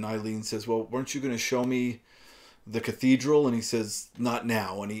session. And Eileen says, "Well, weren't you going to show me the cathedral?" And he says, "Not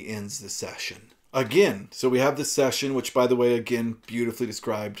now," and he ends the session. Again, so we have this session, which, by the way, again, beautifully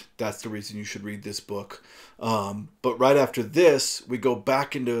described. That's the reason you should read this book. But right after this, we go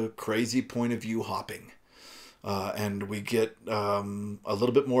back into crazy point of view hopping. And we get a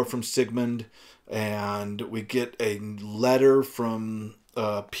little bit more from Sigmund, and we get a letter from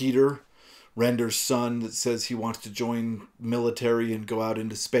Peter, Render's son, that says he wants to join military and go out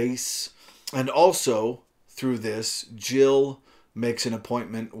into space. And also, through this, Jill makes an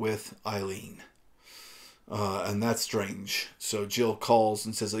appointment with Eileen. And that's strange. So Jill calls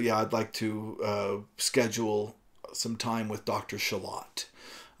and says, "Oh, yeah, I'd like to schedule some time with Dr. Shalott."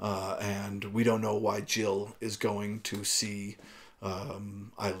 And we don't know why Jill is going to see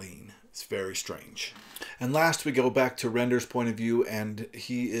Eileen. It's very strange. And last, we go back to Render's point of view, and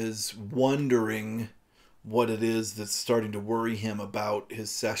he is wondering what it is that's starting to worry him about his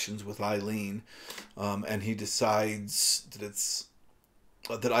sessions with Eileen. And he decides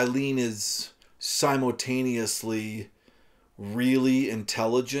that Eileen is simultaneously really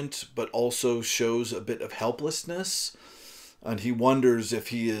intelligent, but also shows a bit of helplessness. And he wonders if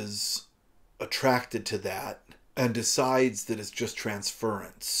he is attracted to that, and decides that it's just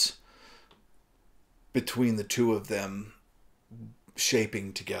transference. between the two of them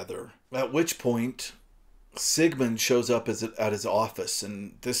shaping together. At which point, Sigmund shows up at his office,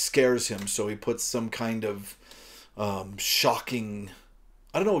 and this scares him, so he puts some kind of shocking...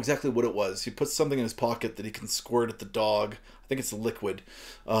 I don't know exactly what it was. He puts something in his pocket that he can squirt at the dog. I think it's a liquid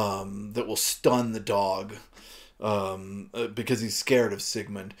that will stun the dog because he's scared of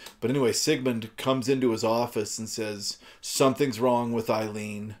Sigmund. But anyway, Sigmund comes into his office and says, something's wrong with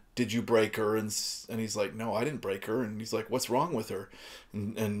Eileen. Did you break her? And he's like, no, I didn't break her. And he's like, what's wrong with her?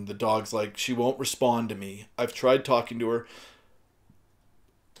 And the dog's like, she won't respond to me. I've tried talking to her,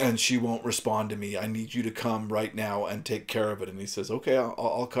 and she won't respond to me. I need you to come right now and take care of it. And he says, okay,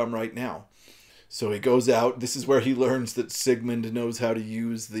 I'll come right now. So he goes out. This is where he learns that Sigmund knows how to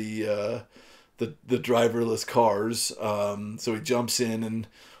use the driverless cars. So he jumps in and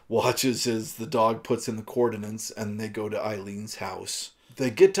watches as the dog puts in the coordinates, and they go to Eileen's house. They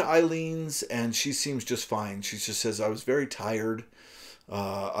get to Eileen's, and she seems just fine. She just says, I was very tired.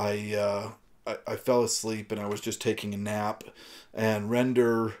 I fell asleep, and I was just taking a nap. And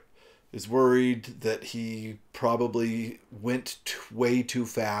Render is worried that he probably went way too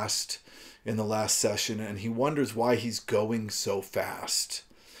fast in the last session, and he wonders why he's going so fast.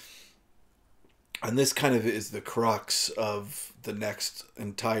 And this kind of is the crux of the next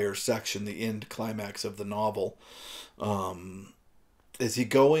entire section, the end climax of the novel. Is he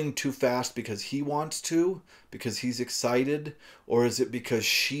going too fast because he wants to, because he's excited, or is it because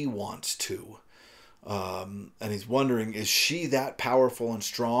she wants to? And he's wondering, is she that powerful and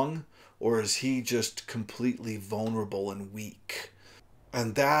strong, or is he just completely vulnerable and weak?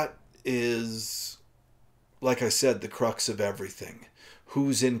 And that is, like I said, the crux of everything.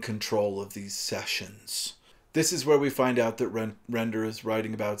 Who's in control of these sessions? This is where we find out that Render is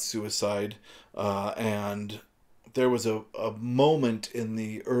writing about suicide, and there was a moment in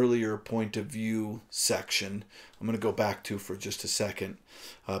the earlier point of view section I'm going to go back to for just a second,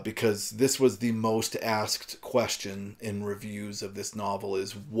 because this was the most asked question in reviews of this novel,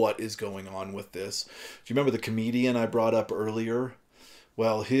 is what is going on with this? Do you remember the comedian I brought up earlier?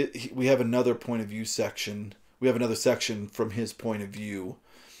 Well, we have another point of view section. We have another section from his point of view,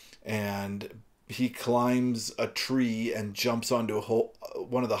 and he climbs a tree and jumps onto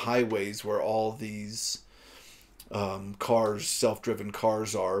one of the highways where all these cars, self-driven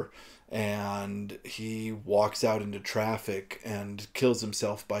cars are, and he walks out into traffic and kills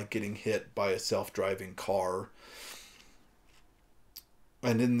himself by getting hit by a self-driving car.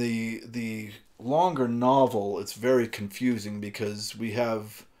 And in the longer novel, it's very confusing because we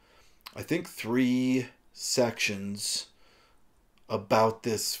have, I think, 3 sections about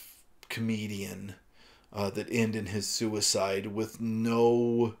this comedian that end in his suicide, with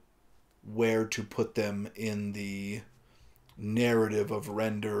no where to put them in the narrative of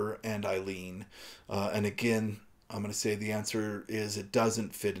Render and Eileen. And again, I'm going to say the answer is it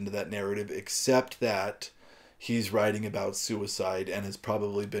doesn't fit into that narrative, except that he's writing about suicide and has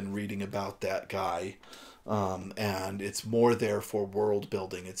probably been reading about that guy. And it's more there for world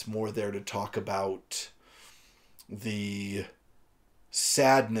building. It's more there to talk about the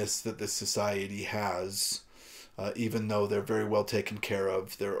sadness that this society has. Even though they're very well taken care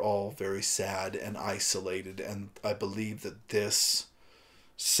of, they're all very sad and isolated. And I believe that this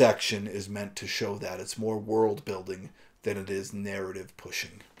section is meant to show that. It's more world building than it is narrative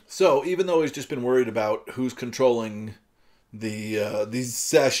pushing. So even though he's just been worried about who's controlling these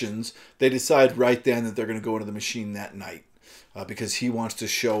sessions, they decide right then that they're going to go into the machine that night. Because he wants to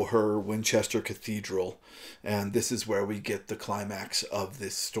show her Winchester Cathedral. And this is where we get the climax of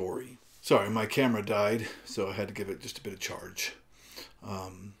this story. Sorry, my camera died, so I had to give it just a bit of charge.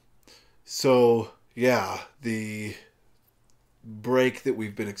 So, yeah, the break that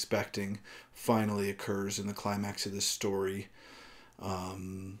we've been expecting finally occurs in the climax of this story.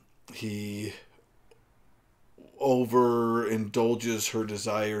 He overindulges her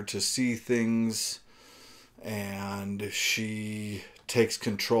desire to see things, and she takes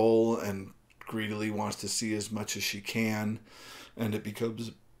control and greedily wants to see as much as she can, and it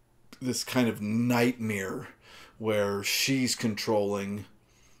becomes this kind of nightmare where she's controlling.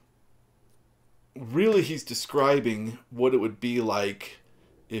 Really, he's describing what it would be like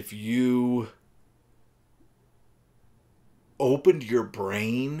if you opened your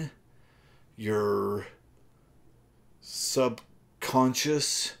brain, your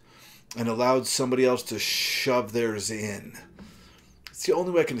subconscious, and allowed somebody else to shove theirs in. It's the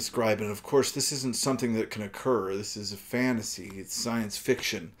only way I can describe it. And of course, this isn't something that can occur. This is a fantasy. It's science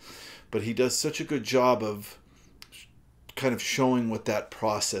fiction. But he does such a good job of kind of showing what that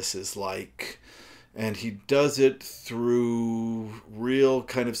process is like. And he does it through real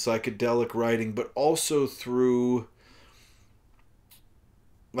kind of psychedelic writing, but also through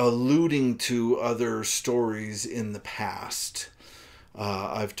alluding to other stories in the past.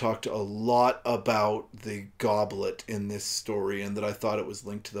 I've talked a lot about the goblet in this story, and that I thought it was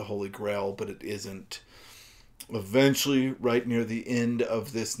linked to the Holy Grail, but it isn't. Eventually, right near the end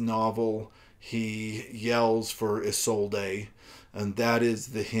of this novel, he yells for Isolde, and that is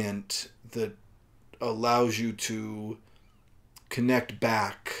the hint that allows you to connect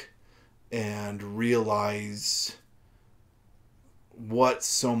back and realize what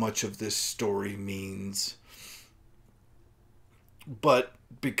so much of this story means. But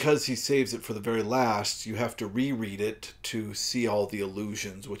because he saves it for the very last, you have to reread it to see all the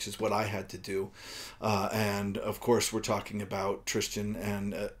allusions, which is what I had to do. And of course, we're talking about Tristan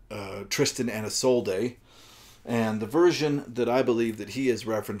and Isolde. And the version that I believe that he is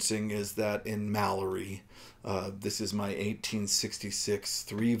referencing is that in Mallory. This is my 1866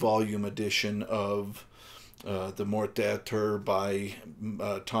 3-volume edition of The Mort d'Eter by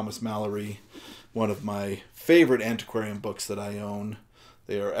Thomas Mallory, one of my favorite antiquarian books that I own.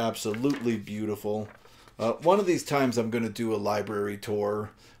 They are absolutely beautiful. One of these times I'm going to do a library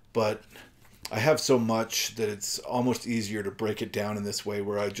tour, but I have so much that it's almost easier to break it down in this way,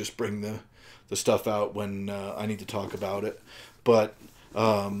 where I just bring the stuff out when I need to talk about it. But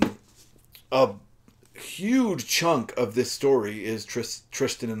a huge chunk of this story is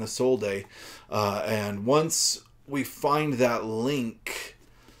Tristan and Isolde. And once we find that link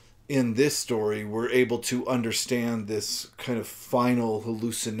in this story, we're able to understand this kind of final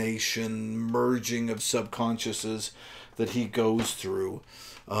hallucination, merging of subconsciouses that he goes through.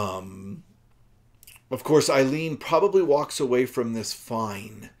 Of course, Eileen probably walks away from this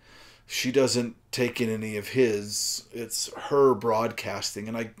fine. She doesn't take in any of his. It's her broadcasting.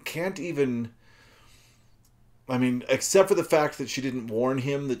 And I can't even... I mean, except for the fact that she didn't warn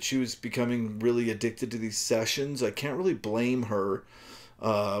him that she was becoming really addicted to these sessions, I can't really blame her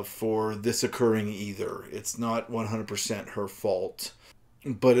for this occurring either. It's not 100% her fault.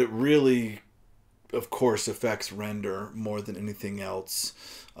 But it really, of course, affects Render more than anything else.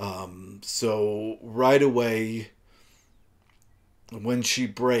 So right away, when she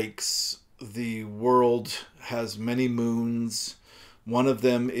breaks, the world has many moons. One of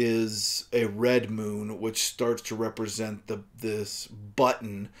them is a red moon, which starts to represent this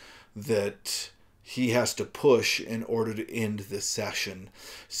button that he has to push in order to end this session.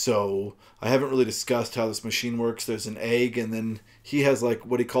 So I haven't really discussed how this machine works. There's an egg, and then he has like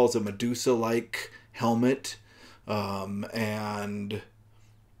what he calls a Medusa-like helmet, and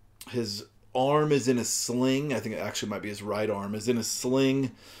his arm is in a sling. I think it actually might be his right arm is in a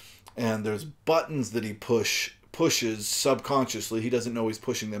sling, and there's buttons that he pushes subconsciously. He doesn't know he's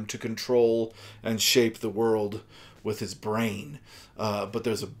pushing them to control and shape the world with his brain. But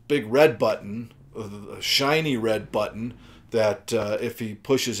there's a big red button, a shiny red button, that if he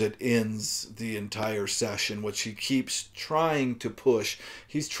pushes it ends the entire session, which he keeps trying to push.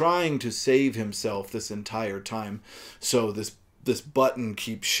 He's trying to save himself this entire time. So this button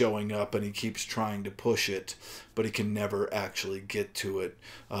keeps showing up, and he keeps trying to push it, but he can never actually get to it.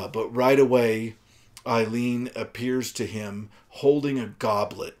 But right away, Eileen appears to him holding a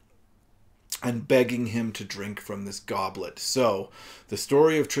goblet and begging him to drink from this goblet. So the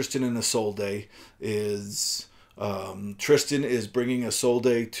story of Tristan and Isolde is Tristan is bringing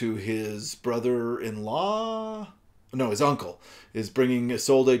Isolde to his brother-in-law. No, his uncle is bringing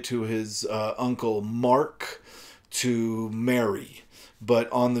Isolde to his uncle Mark to marry.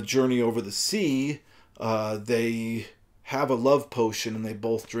 But on the journey over the sea, they have a love potion, and they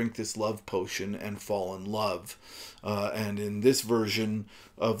both drink this love potion and fall in love. And in this version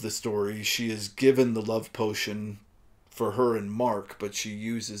of the story, she is given the love potion for her and Mark, but she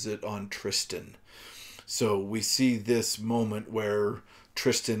uses it on Tristan. So we see this moment where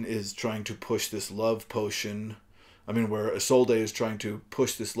Tristan is trying to push this love potion. Where Isolde is trying to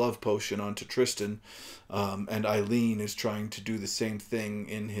push this love potion onto Tristan, and Eileen is trying to do the same thing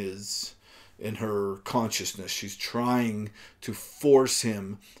in her consciousness. She's trying to force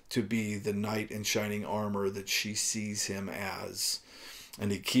him to be the knight in shining armor that she sees him as.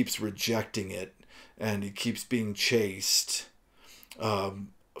 And he keeps rejecting it, and he keeps being chased.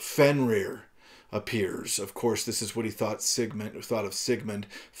 Fenrir appears. Of course, this is what he thought of Sigmund.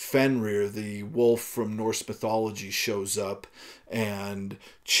 Fenrir, the wolf from Norse mythology, shows up and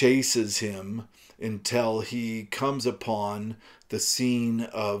chases him until he comes upon the scene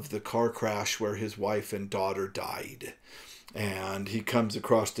of the car crash where his wife and daughter died. And he comes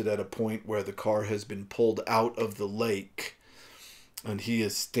across it at a point where the car has been pulled out of the lake, and he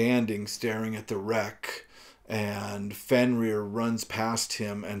is standing staring at the wreck, and Fenrir runs past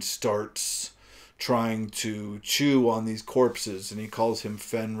him and starts trying to chew on these corpses, and he calls him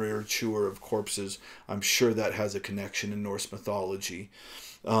Fenrir, chewer of corpses. I'm sure that has a connection in Norse mythology.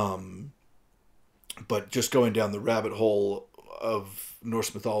 But just going down the rabbit hole of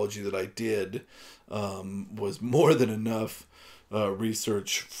Norse mythology that I did was more than enough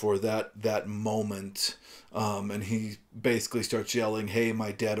research for that moment. And he basically starts yelling, "Hey,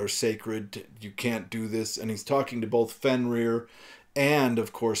 my dead are sacred. You can't do this." And he's talking to both Fenrir and,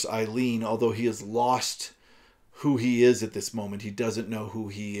 of course, Eileen, although he has lost who he is at this moment. He doesn't know who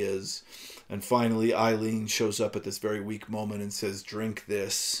he is. And finally, Eileen shows up at this very weak moment and says, "Drink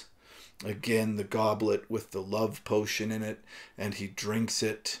this." Again, the goblet with the love potion in it, and he drinks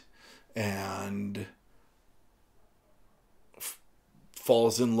it and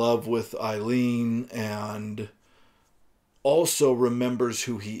falls in love with Eileen and also remembers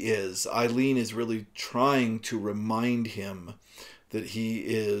who he is. Eileen is really trying to remind him that he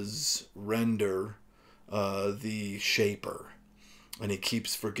is Render, the Shaper. And he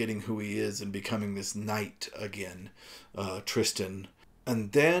keeps forgetting who he is and becoming this knight again, Tristan.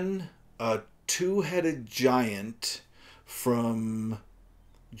 And then a two-headed giant from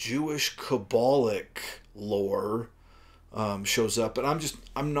Jewish Kabbalic lore shows up. And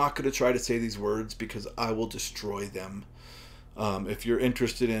I'm not going to try to say these words because I will destroy them. If you're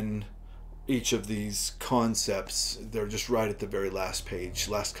interested in each of these concepts, they're just right at the very last page,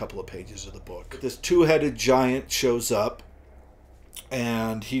 last couple of pages of the book. This two-headed giant shows up,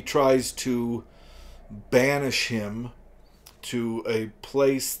 and he tries to banish him to a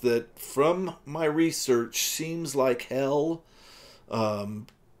place that, from my research, seems like hell.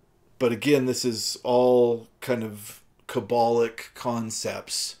 But again, this is all kind of Kabbalic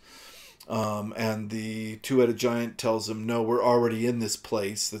concepts. And the two-headed giant tells him, "No, we're already in this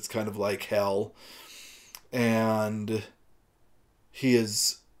place that's kind of like hell." And he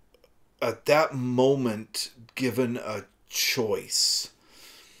is, at that moment, given a choice.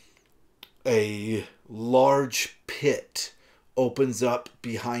 A large pit opens up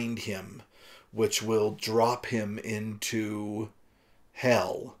behind him, which will drop him into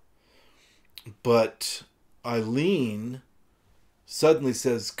hell. But Eileen suddenly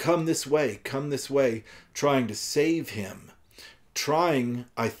says, come this way, trying to save him.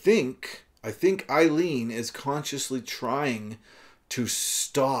 I think Eileen is consciously trying to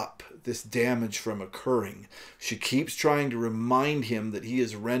stop this damage from occurring. She keeps trying to remind him that he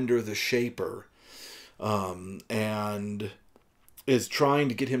is Render the Shaper, and is trying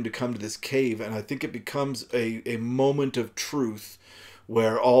to get him to come to this cave. And I think it becomes a moment of truth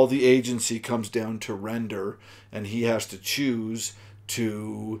where all the agency comes down to Render, and he has to choose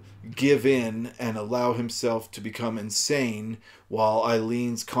to give in and allow himself to become insane while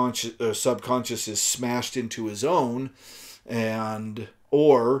Eileen's subconscious is smashed into his own,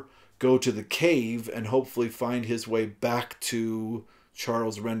 or go to the cave and hopefully find his way back to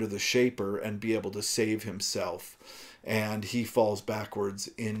Charles Render the Shaper and be able to save himself. And he falls backwards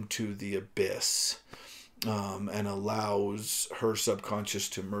into the abyss, and allows her subconscious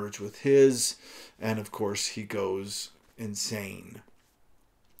to merge with his, and of course he goes insane.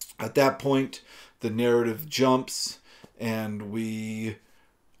 At that point, the narrative jumps, and we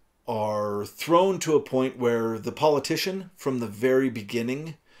are thrown to a point where the politician from the very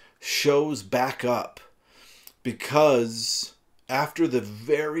beginning shows back up, because after the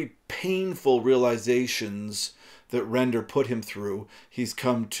very painful realizations that Render put him through, he's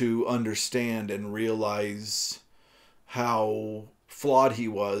come to understand and realize how flawed he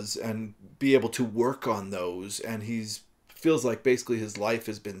was and be able to work on those. And feels like basically his life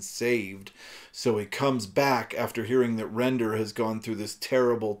has been saved. So he comes back after hearing that Render has gone through this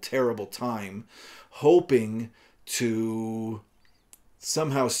terrible, terrible time, hoping to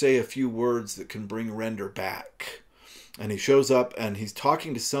somehow say a few words that can bring Render back. And he shows up and he's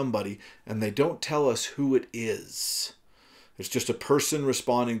talking to somebody, and they don't tell us who it is. There's just a person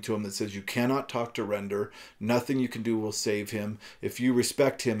responding to him that says, you cannot talk to Render. Nothing you can do will save him. If you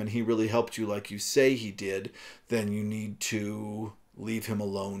respect him and he really helped you like you say he did, then you need to leave him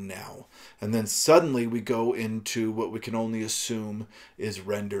alone now. And then suddenly we go into what we can only assume is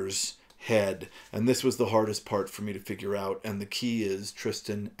Render's head. And this was the hardest part for me to figure out. And the key is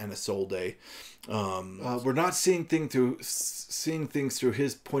Tristan and Isolde. We're not seeing things through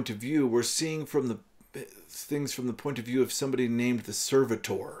his point of view. We're seeing things from the point of view of somebody named the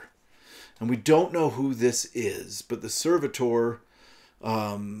Servitor. And we don't know who this is, but the Servitor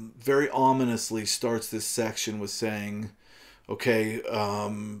very ominously starts this section with saying, okay,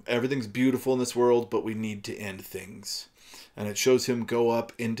 everything's beautiful in this world, but we need to end things. And it shows him go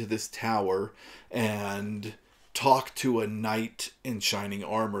up into this tower and talk to a knight in shining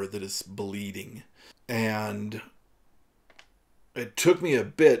armor that is bleeding. And it took me a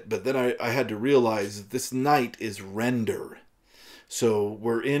bit, but then I had to realize that this knight is Render. So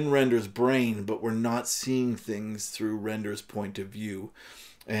we're in Render's brain, but we're not seeing things through Render's point of view.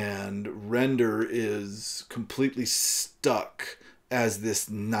 And Render is completely stuck as this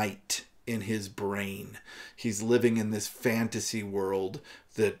knight in his brain. He's living in this fantasy world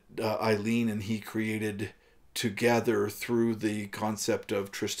that Eileen and he created together through the concept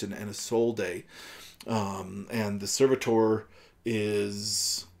of Tristan and Isolde. And the servitor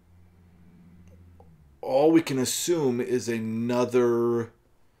is, all we can assume, is another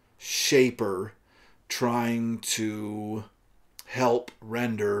shaper trying to help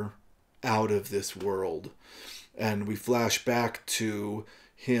Render out of this world. And we flash back to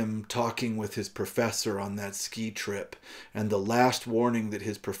him talking with his professor on that ski trip. And the last warning that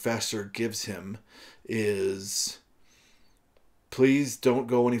his professor gives him is, please don't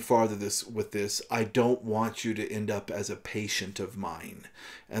go any farther with this. I don't want you to end up as a patient of mine.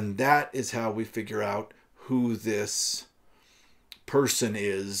 And that is how we figure out who this person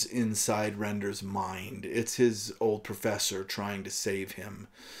is inside Render's mind. It's his old professor trying to save him.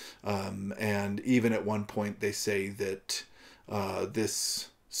 And even at one point they say that this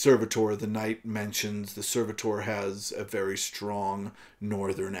servitor, the knight mentions, the servitor has a very strong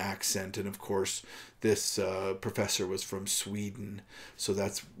northern accent. And of course, this professor was from Sweden. So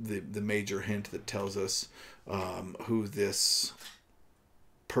that's the major hint that tells us who this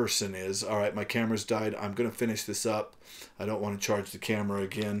person is. All right, my camera's died. I'm going to finish this up. I don't want to charge the camera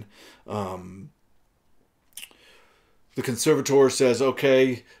again. The conservator says,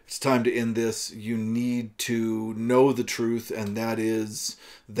 okay, it's time to end this. You need to know the truth, and that is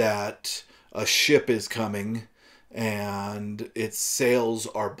that a ship is coming and its sails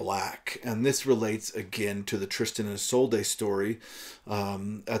are black. And this relates again to the Tristan and Isolde story.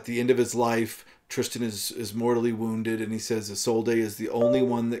 At the end of his life, Tristan is mortally wounded, and he says Isolde is the only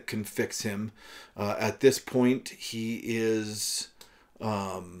one that can fix him. At this point, he is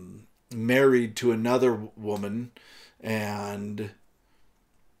married to another woman, and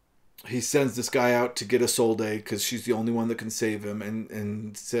he sends this guy out to get Isolde because she's the only one that can save him,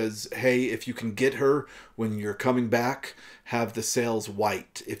 and says, hey, if you can get her when you're coming back, have the sails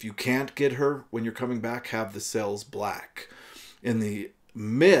white. If you can't get her when you're coming back, have the sails black. In the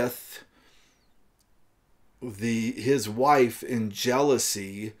myth, his wife, in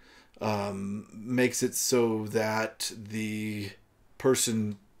jealousy, makes it so that the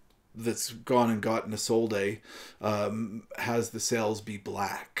person that's gone and gotten Isolde has the sails be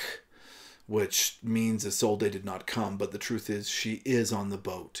black, which means Isolde did not come. But the truth is, she is on the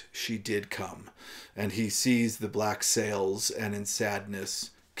boat. She did come. And he sees the black sails and in sadness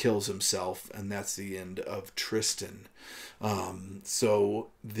kills himself, and that's the end of Tristan. So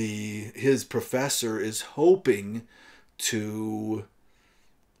his professor is hoping to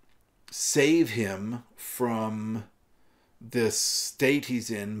save him from this state he's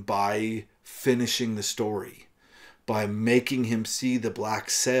in by finishing the story, by making him see the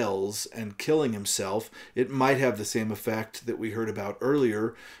black sails and killing himself. It might have the same effect that we heard about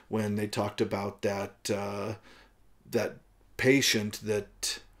earlier when they talked about that patient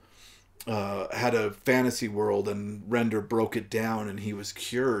that had a fantasy world and Render broke it down and he was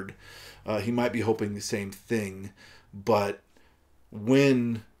cured. He might be hoping the same thing. But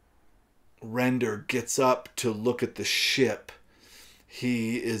when Render gets up to look at the ship,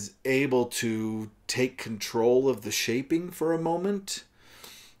 he is able to take control of the shaping for a moment,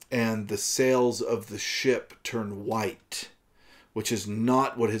 and the sails of the ship turn white, which is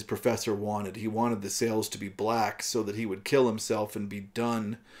not what his professor wanted. He wanted the sails to be black so that he would kill himself and be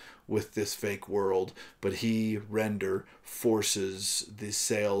done with this fake world. But he, Render, forces the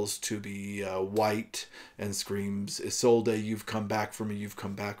sails to be white and screams, Isolde, you've come back for me, you've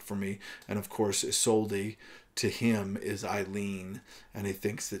come back for me. And of course, Isolde to him is Eileen, and he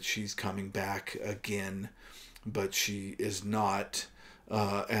thinks that she's coming back again, but she is not.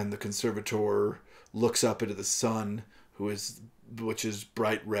 And the conservator looks up into the sun, which is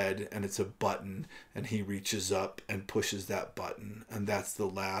bright red, and it's a button, and he reaches up and pushes that button. And that's the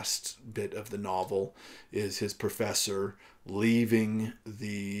last bit of the novel, is his professor leaving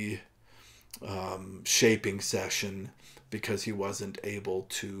the shaping session because he wasn't able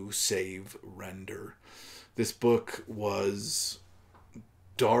to save Render. This book was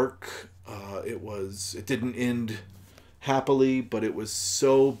dark. It didn't end happily, but it was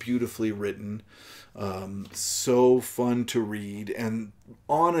so beautifully written. So fun to read. And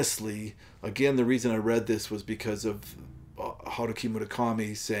honestly, again, the reason I read this was because of Haruki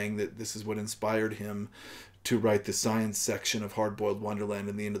Murakami saying that this is what inspired him to write the science section of Hard-Boiled Wonderland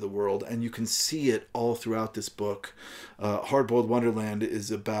and the End of the World. And you can see it all throughout this book. Hard-Boiled Wonderland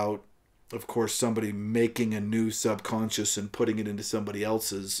is about, of course, somebody making a new subconscious and putting it into somebody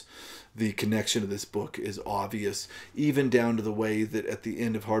else's. The connection to this book is obvious, even down to the way that at the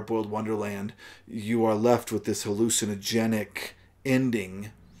end of Hard-Boiled Wonderland, you are left with this hallucinogenic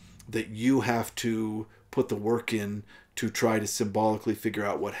ending that you have to put the work in to try to symbolically figure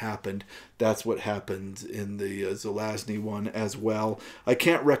out what happened. That's what happened in the Zelazny one as well. I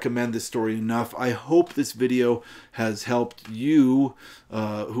can't recommend this story enough. I hope this video has helped you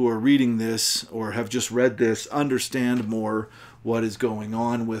who are reading this or have just read this understand more what is going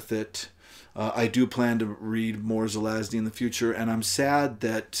on with it. I do plan to read more Zelazny in the future, and I'm sad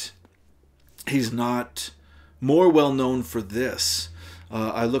that he's not more well known for this.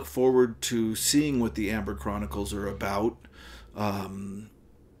 I look forward to seeing what the Amber Chronicles are about,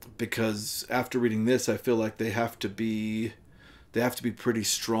 because after reading this, I feel like they have to be pretty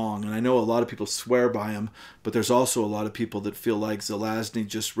strong. And I know a lot of people swear by them, but there's also a lot of people that feel like Zelazny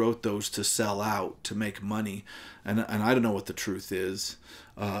just wrote those to sell out, to make money. And I don't know what the truth is,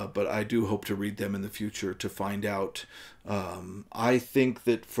 but I do hope to read them in the future to find out. I think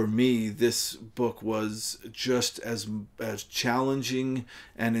that for me, this book was just as challenging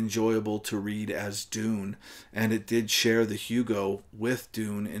and enjoyable to read as Dune. And it did share the Hugo with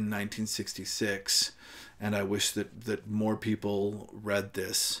Dune in 1966. And I wish that more people read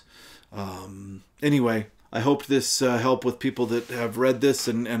this. Anyway, I hope this helped with people that have read this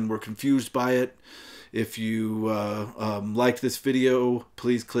and were confused by it. If you liked this video,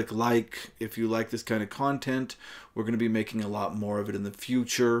 please click like. If you like this kind of content, we're going to be making a lot more of it in the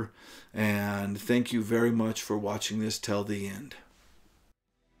future. And thank you very much for watching this till the end.